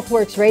to the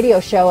HealthWorks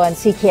radio show on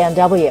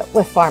CKNW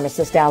with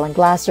pharmacist Alan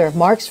Glasser of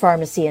Mark's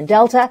Pharmacy in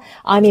Delta.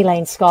 I'm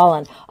Elaine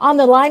Scollin. On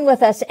the line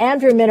with us,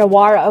 Andrew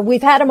Minowara.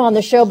 We've had him on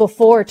the show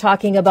before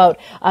talking about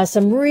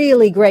some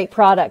really great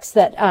products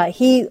that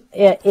he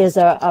is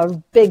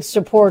a big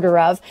supporter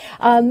of.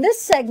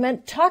 This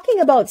segment talking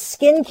about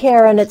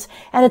skincare, and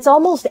it's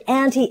almost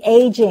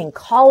anti-aging,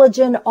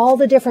 collagen, all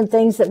the different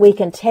things that we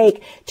can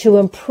take to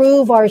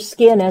improve our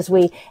skin as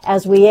we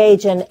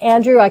age. And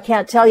Andrew, I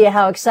can't tell you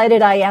how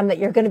excited I am that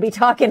you're going to be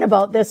talking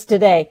about this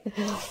today.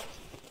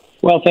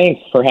 Well,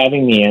 thanks for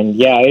having me. And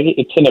yeah,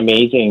 it's an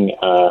amazing,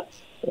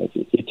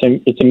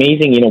 it's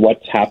amazing,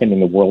 what's happened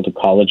in the world of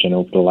collagen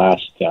over the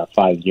last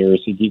 5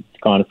 years. It's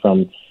gone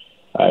from,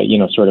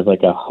 sort of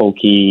like a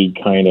hokey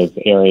kind of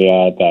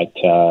area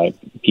that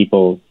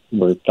people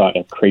were thought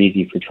of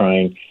crazy for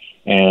trying.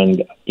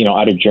 And,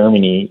 out of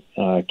Germany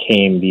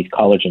came these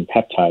collagen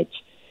peptides,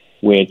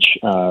 which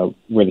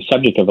were the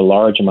subject of a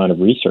large amount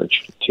of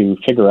research to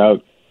figure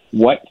out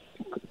what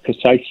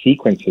precise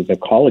sequences of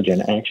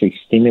collagen actually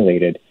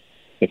stimulated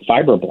the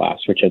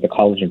fibroblasts, which are the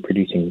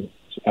collagen-producing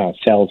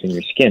cells in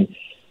your skin.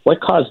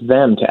 What caused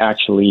them to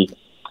actually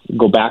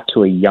go back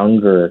to a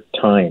younger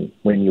time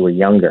when you were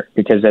younger?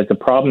 Because as the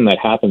problem that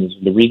happens,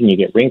 the reason you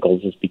get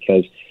wrinkles is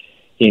because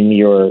in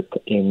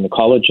the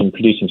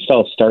collagen-producing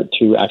cells start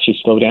to actually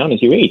slow down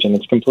as you age, and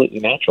it's completely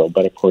natural.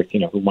 But of course,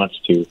 who wants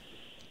to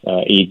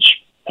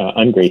age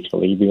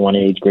ungracefully? We want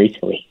to age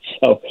gracefully.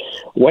 So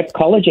what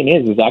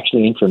collagen is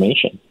actually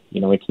information.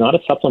 It's not a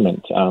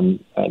supplement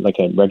like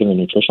a regular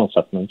nutritional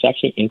supplement. It's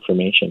actually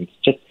information. It's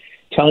just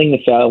telling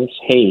the cells,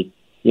 hey,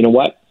 you know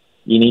what?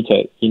 You need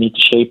to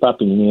shape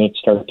up, and you need to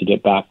start to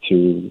get back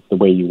to the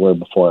way you were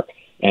before.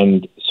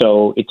 And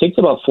so it takes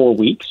about 4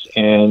 weeks,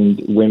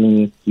 and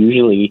women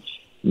usually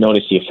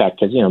notice the effect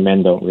because,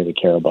 men don't really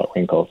care about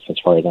wrinkles as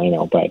far as I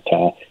know, but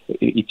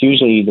it's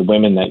usually the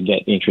women that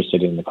get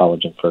interested in the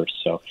collagen first.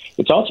 So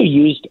it's also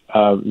used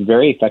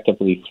very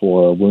effectively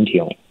for wound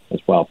healing as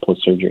well,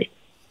 post-surgery.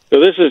 So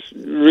this is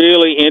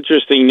really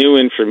interesting new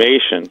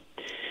information.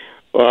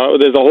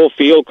 There's a whole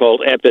field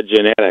called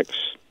epigenetics,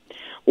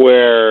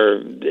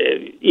 where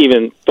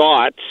even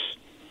thoughts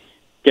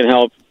can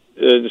help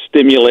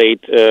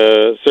stimulate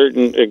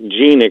certain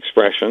gene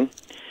expression,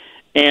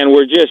 and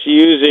we're just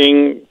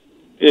using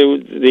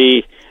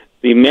the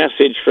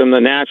message from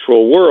the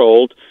natural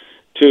world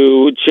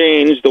to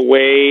change the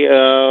way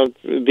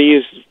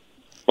these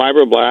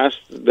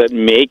fibroblasts that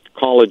make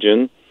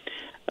collagen,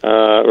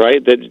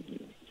 that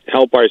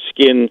help our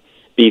skin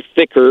be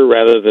thicker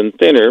rather than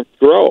thinner,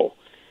 grow.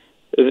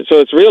 So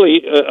it's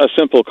really a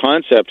simple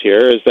concept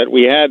here, is that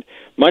we had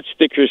much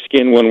thicker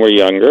skin when we're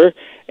younger,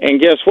 and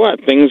guess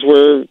what? Things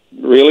were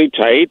really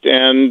tight,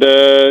 and,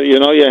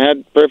 you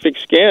had perfect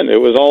skin.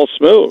 It was all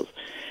smooth.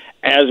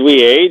 As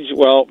we age,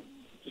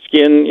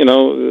 skin,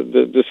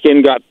 the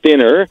skin got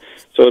thinner,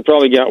 so it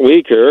probably got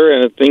weaker,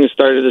 and things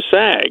started to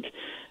sag.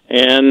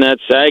 And that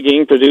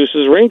sagging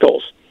produces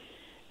wrinkles.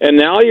 And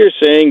now you're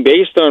saying,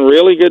 based on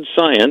really good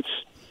science,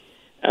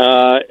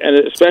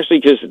 and especially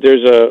because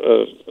there's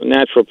a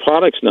natural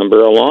products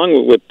number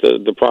along with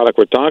the product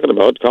we're talking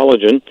about,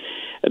 collagen,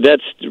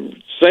 that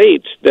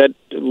states that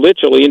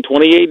literally in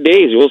 28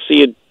 days you'll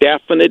see a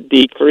definite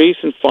decrease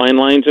in fine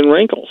lines and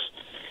wrinkles.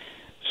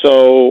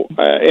 So,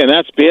 and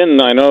that's been,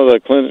 I know,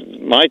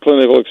 my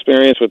clinical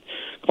experience with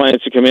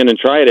clients who come in and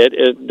tried it,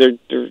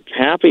 they're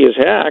happy as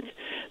heck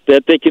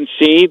that they can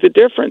see the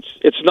difference.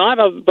 It's not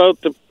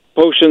about the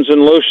potions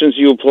and lotions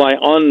you apply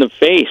on the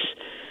face.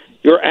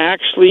 You're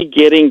actually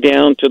getting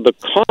down to the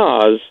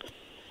cause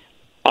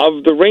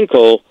of the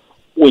wrinkle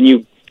when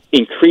you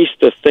increase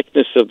the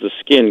thickness of the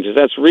skin, because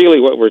that's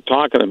really what we're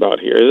talking about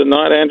here, is it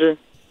not, Andrew?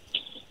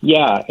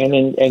 Yeah,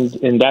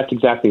 and that's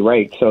exactly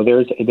right. So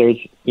there's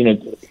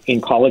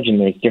in collagen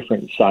there's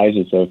different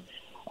sizes of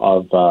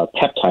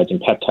peptides, and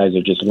peptides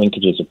are just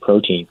linkages of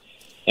protein.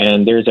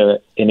 And there's an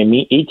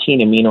 18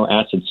 amino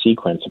acid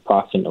sequence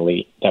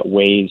approximately that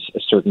weighs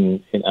a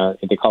certain,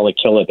 they call it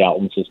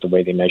kilodaltons is the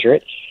way they measure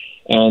it.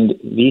 And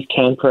these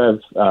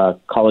CanPrev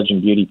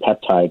collagen beauty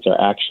peptides are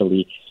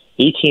actually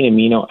 18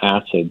 amino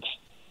acids.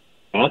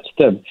 That's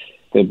the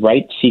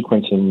right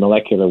sequence and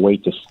molecular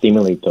weight to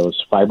stimulate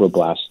those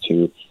fibroblasts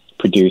to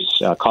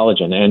produce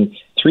collagen. And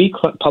 3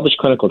 published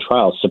clinical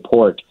trials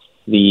support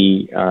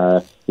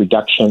the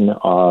reduction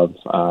of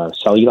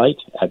cellulite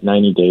at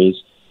 90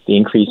 days, the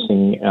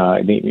increasing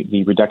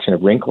the reduction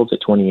of wrinkles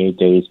at 28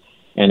 days,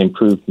 and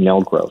improved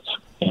nail growth,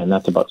 and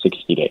that's about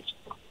 60 days.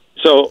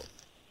 So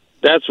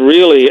that's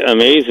really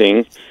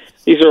amazing.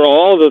 These are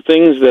all the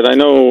things that I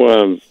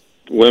know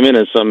women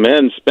and some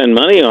men spend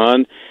money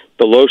on,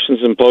 the lotions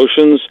and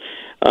potions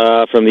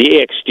from the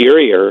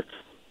exterior.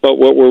 But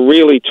what we're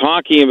really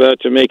talking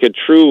about to make a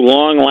true,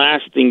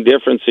 long-lasting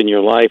difference in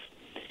your life,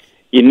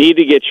 you need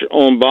to get your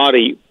own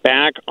body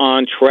back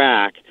on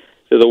track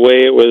to the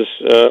way it was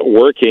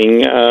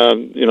working,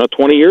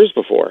 20 years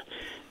before,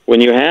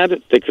 when you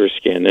had thicker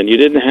skin and you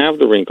didn't have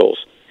the wrinkles.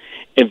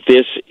 And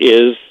this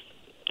is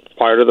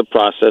part of the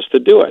process to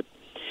do it.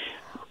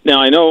 Now,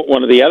 I know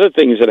one of the other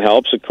things that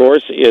helps, of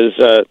course, is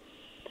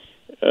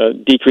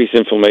decrease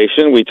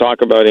inflammation. We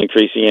talk about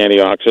increasing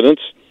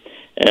antioxidants.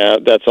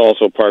 That's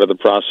also part of the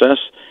process.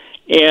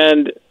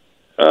 And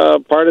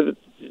part of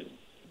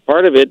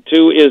it,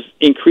 too, is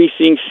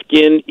increasing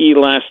skin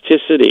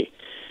elasticity.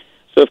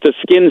 So if the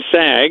skin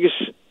sags,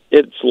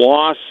 it's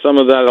lost some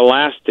of that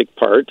elastic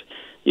part.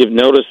 You've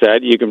noticed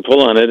that. You can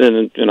pull on it,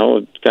 and,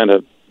 it kind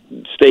of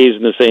stays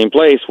in the same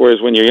place,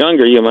 whereas when you're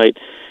younger, you might,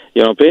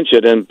 pinch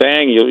it, and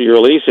bang, you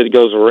release it. It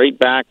goes right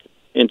back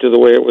into the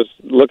way it was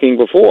looking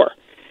before.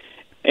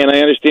 And I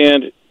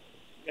understand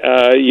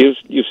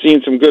you've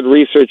seen some good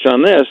research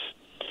on this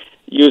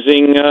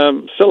using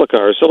silica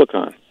or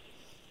silicon.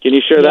 Can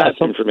you share that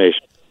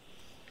information?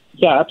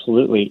 Yeah,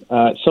 absolutely.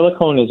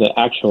 Silicone is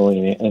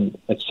actually an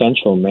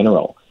essential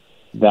mineral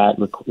that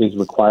is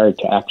required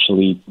to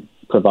actually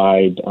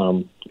provide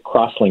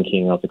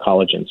cross-linking of the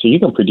collagen. So you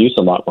can produce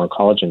a lot more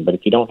collagen, but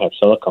if you don't have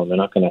silicone, they're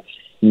not going to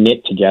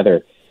knit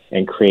together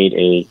and create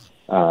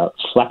a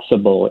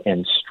flexible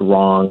and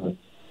strong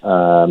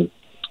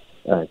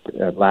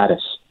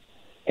lattice.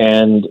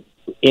 And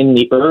in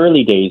the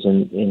early days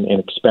in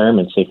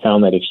experiments, they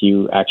found that if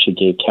you actually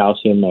gave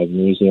calcium,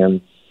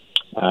 magnesium,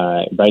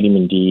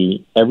 vitamin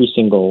D, every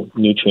single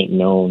nutrient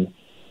known,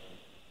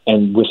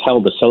 and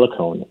withheld the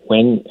silicone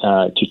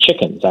to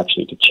chickens,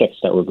 actually, to chicks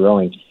that were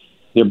growing,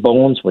 their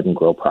bones wouldn't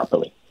grow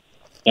properly.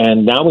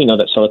 And now we know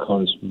that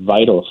silicone is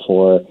vital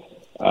for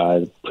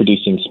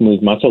producing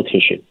smooth muscle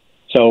tissue.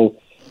 So,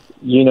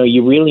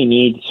 you really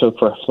need,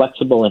 for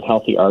flexible and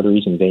healthy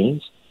arteries and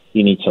veins,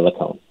 you need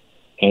silicone.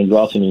 And you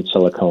also need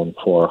silicone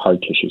for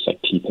hard tissues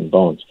like teeth and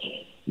bones.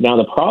 Now,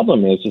 the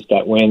problem is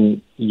that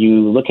when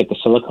you look at the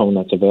silicone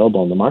that's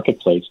available in the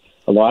marketplace,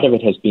 a lot of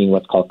it has been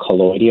what's called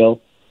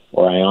colloidal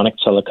or ionic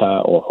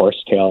silica or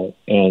horsetail.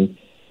 And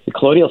the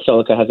colloidal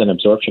silica has an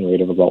absorption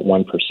rate of about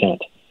 1%.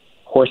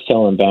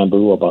 Horsetail and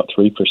bamboo, about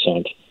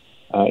 3%.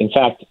 In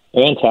fact,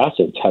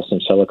 antacids have some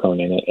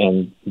silicone in it,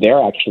 and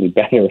they're actually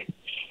better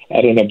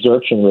at an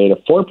absorption rate of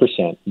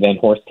 4% than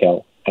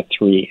horsetail at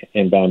 3%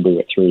 and bamboo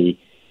at 3%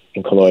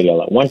 and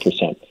colloidal at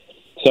 1%.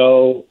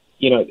 So,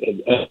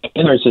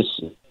 there's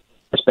this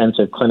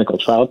expensive clinical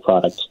trial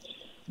products,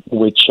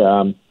 which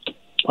are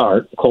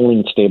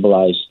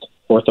choline-stabilized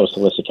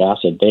orthosilicic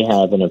acid. They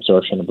have an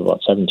absorption of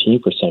about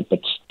 17%, but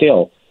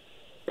still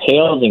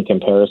pales in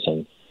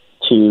comparison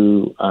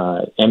to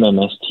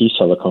MMST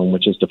silicone,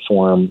 which is the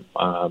form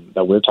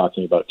that we're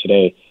talking about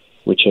today,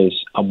 which is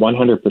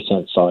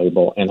 100%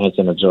 soluble and has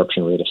an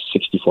absorption rate of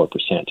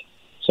 64%.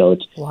 So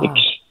it's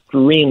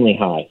extremely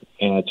high.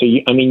 And so,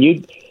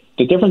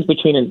 the difference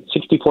between a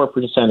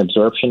 64%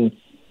 absorption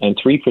and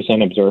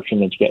 3% absorption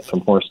that you get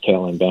from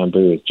horsetail and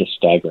bamboo is just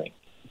staggering.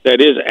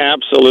 That is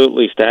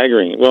absolutely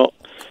staggering. Well,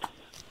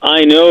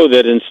 I know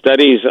that in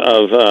studies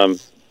of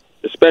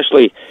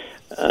especially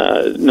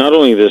not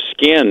only the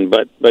skin,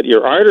 but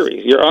your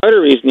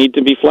arteries need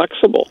to be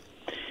flexible,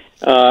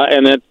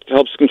 and that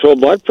helps control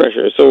blood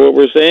pressure. So what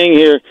we're saying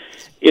here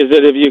is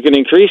that if you can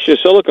increase your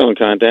silicone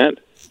content,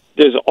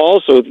 there's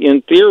also,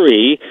 in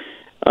theory,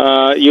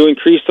 you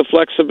increase the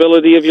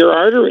flexibility of your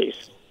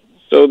arteries,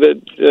 so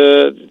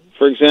that,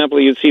 for example,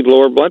 you'd see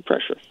lower blood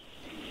pressure.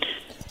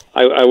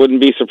 I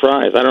wouldn't be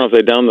surprised. I don't know if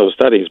they've done those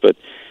studies, but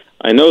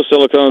I know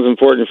silicone is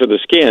important for the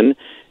skin.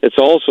 It's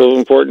also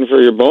important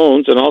for your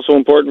bones and also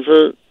important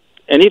for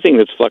anything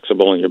that's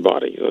flexible in your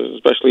body,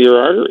 especially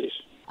your arteries.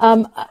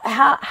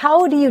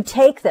 How do you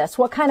take this?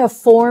 What kind of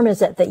form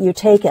is it that you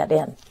take it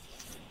in?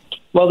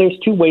 Well, there's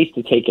two ways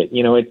to take it.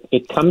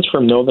 It comes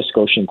from Nova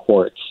Scotian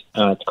quartz.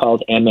 It's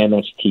called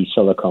MMST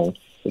silicone.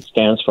 It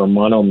stands for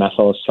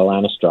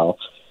monomethylsilanostrol.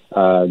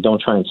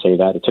 Don't try and say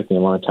that. It took me a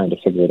long time to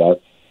figure it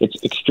out.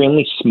 It's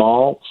extremely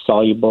small,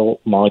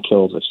 soluble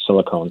molecules of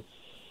silicone.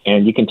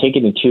 And you can take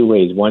it in two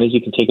ways. One is you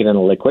can take it in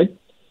a liquid,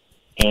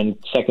 and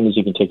second is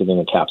you can take it in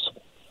a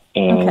capsule.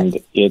 And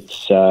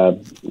it's,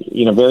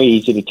 very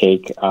easy to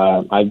take.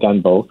 I've done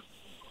both.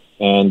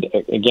 And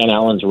again,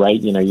 Alan's right.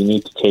 You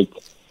need to take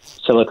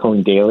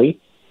silicone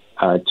daily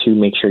to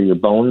make sure your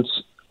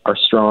bones are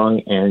strong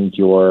and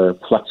your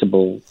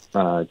flexible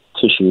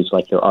tissues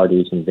like your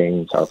arteries and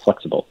veins are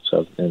flexible.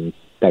 So, and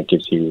that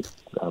gives you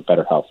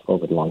better health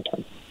over the long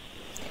term.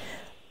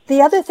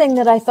 The other thing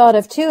that I thought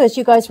of, too, as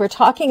you guys were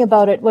talking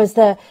about it, was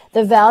the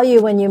value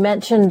when you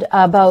mentioned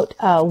about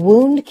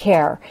wound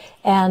care,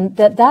 and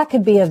that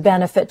could be of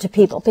benefit to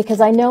people,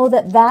 because I know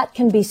that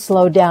can be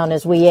slowed down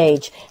as we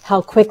age,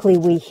 how quickly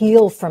we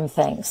heal from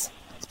things.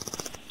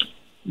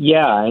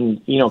 Yeah,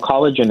 and,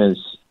 collagen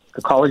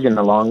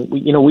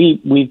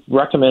we've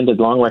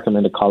long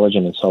recommended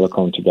collagen and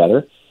silicone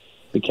together,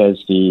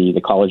 because the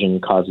collagen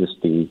causes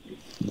the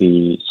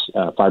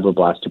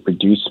fibroblasts to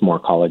produce more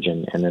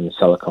collagen, and then the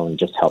silicone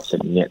just helps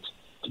it knit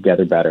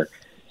together better.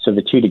 So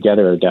the two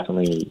together are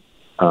definitely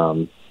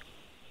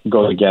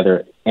go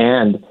together.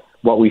 And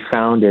what we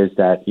found is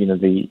that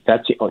the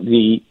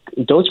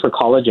dose for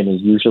collagen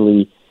is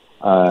usually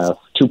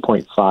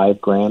 2.5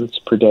 grams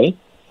per day,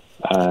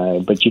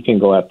 but you can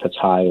go up as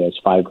high as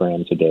 5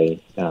 grams a day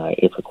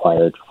if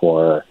required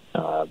for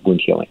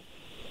wound healing.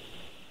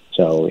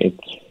 So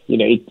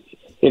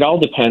it all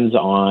depends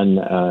on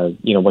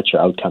what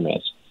your outcome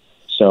is.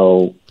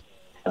 So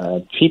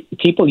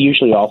people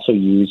usually also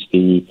use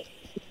the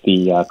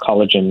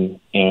collagen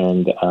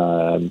and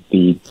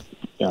the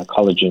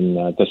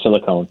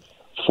silicone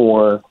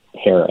for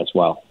hair as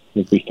well.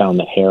 We found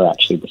that hair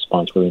actually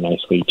responds really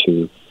nicely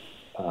to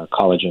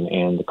collagen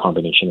and the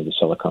combination of the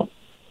silicone.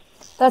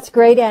 That's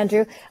great,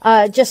 Andrew.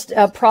 Just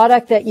a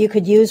product that you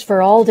could use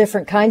for all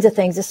different kinds of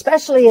things,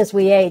 especially as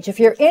we age. If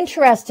you're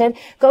interested,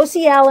 go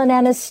see Alan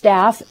and his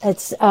staff.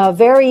 It's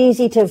very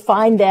easy to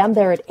find them.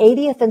 They're at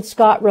 80th and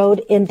Scott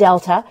Road in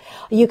Delta.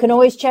 You can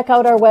always check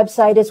out our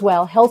website as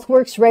well,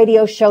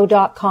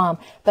 healthworksradioshow.com.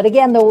 But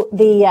again,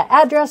 the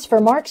address for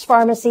Mark's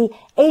Pharmacy,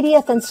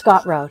 80th and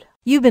Scott Road.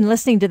 You've been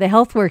listening to the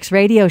HealthWorks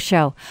radio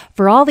show.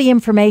 For all the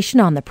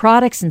information on the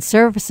products and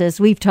services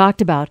we've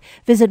talked about,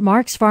 visit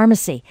Mark's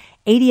Pharmacy,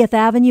 80th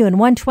Avenue and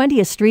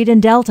 120th Street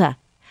in Delta.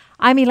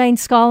 I'm Elaine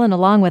Scollin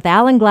along with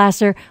Alan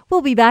Glasser.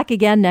 We'll be back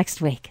again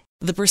next week.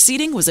 The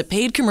proceeding was a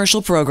paid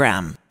commercial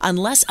program.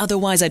 Unless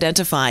otherwise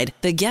identified,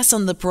 the guests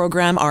on the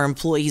program are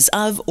employees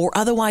of or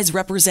otherwise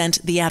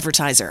represent the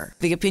advertiser.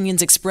 The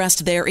opinions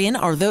expressed therein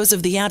are those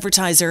of the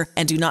advertiser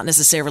and do not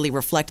necessarily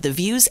reflect the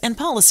views and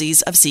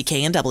policies of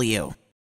CKNW.